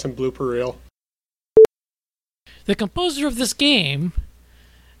be an awesome blooper reel. The composer of this game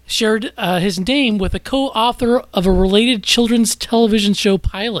shared his name with a co-author of a related children's television show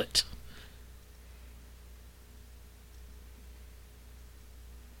pilot.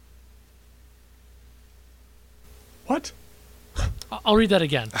 What? I'll read that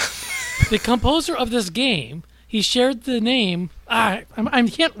again. The composer of this game, he shared the name... I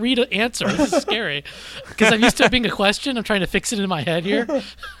can't read an answer. This is scary. Because I'm used to it being a question. I'm trying to fix it in my head here.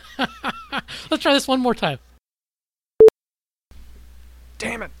 Let's try this one more time.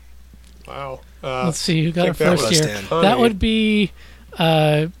 Damn it. Wow. Let's see who got it think that first was here. Dan. That would be...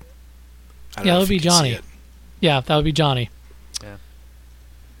 I don't yeah, know that would if be you can see Johnny. it. Yeah, that would be Johnny. Yeah.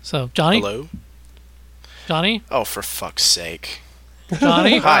 So, Johnny? Hello? Johnny? Oh, for fuck's sake.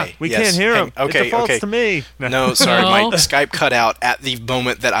 Johnny? Hi. We Yes. can't hear him. Okay, it defaults okay. to me. No, sorry, No. my Skype cut out at the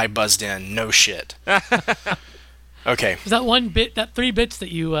moment that I buzzed in. No shit. Okay. Was that one bit, that 3 bits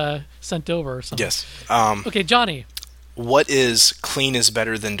that you sent over or something? Yes. Okay, Johnny. What is clean is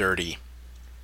better than dirty?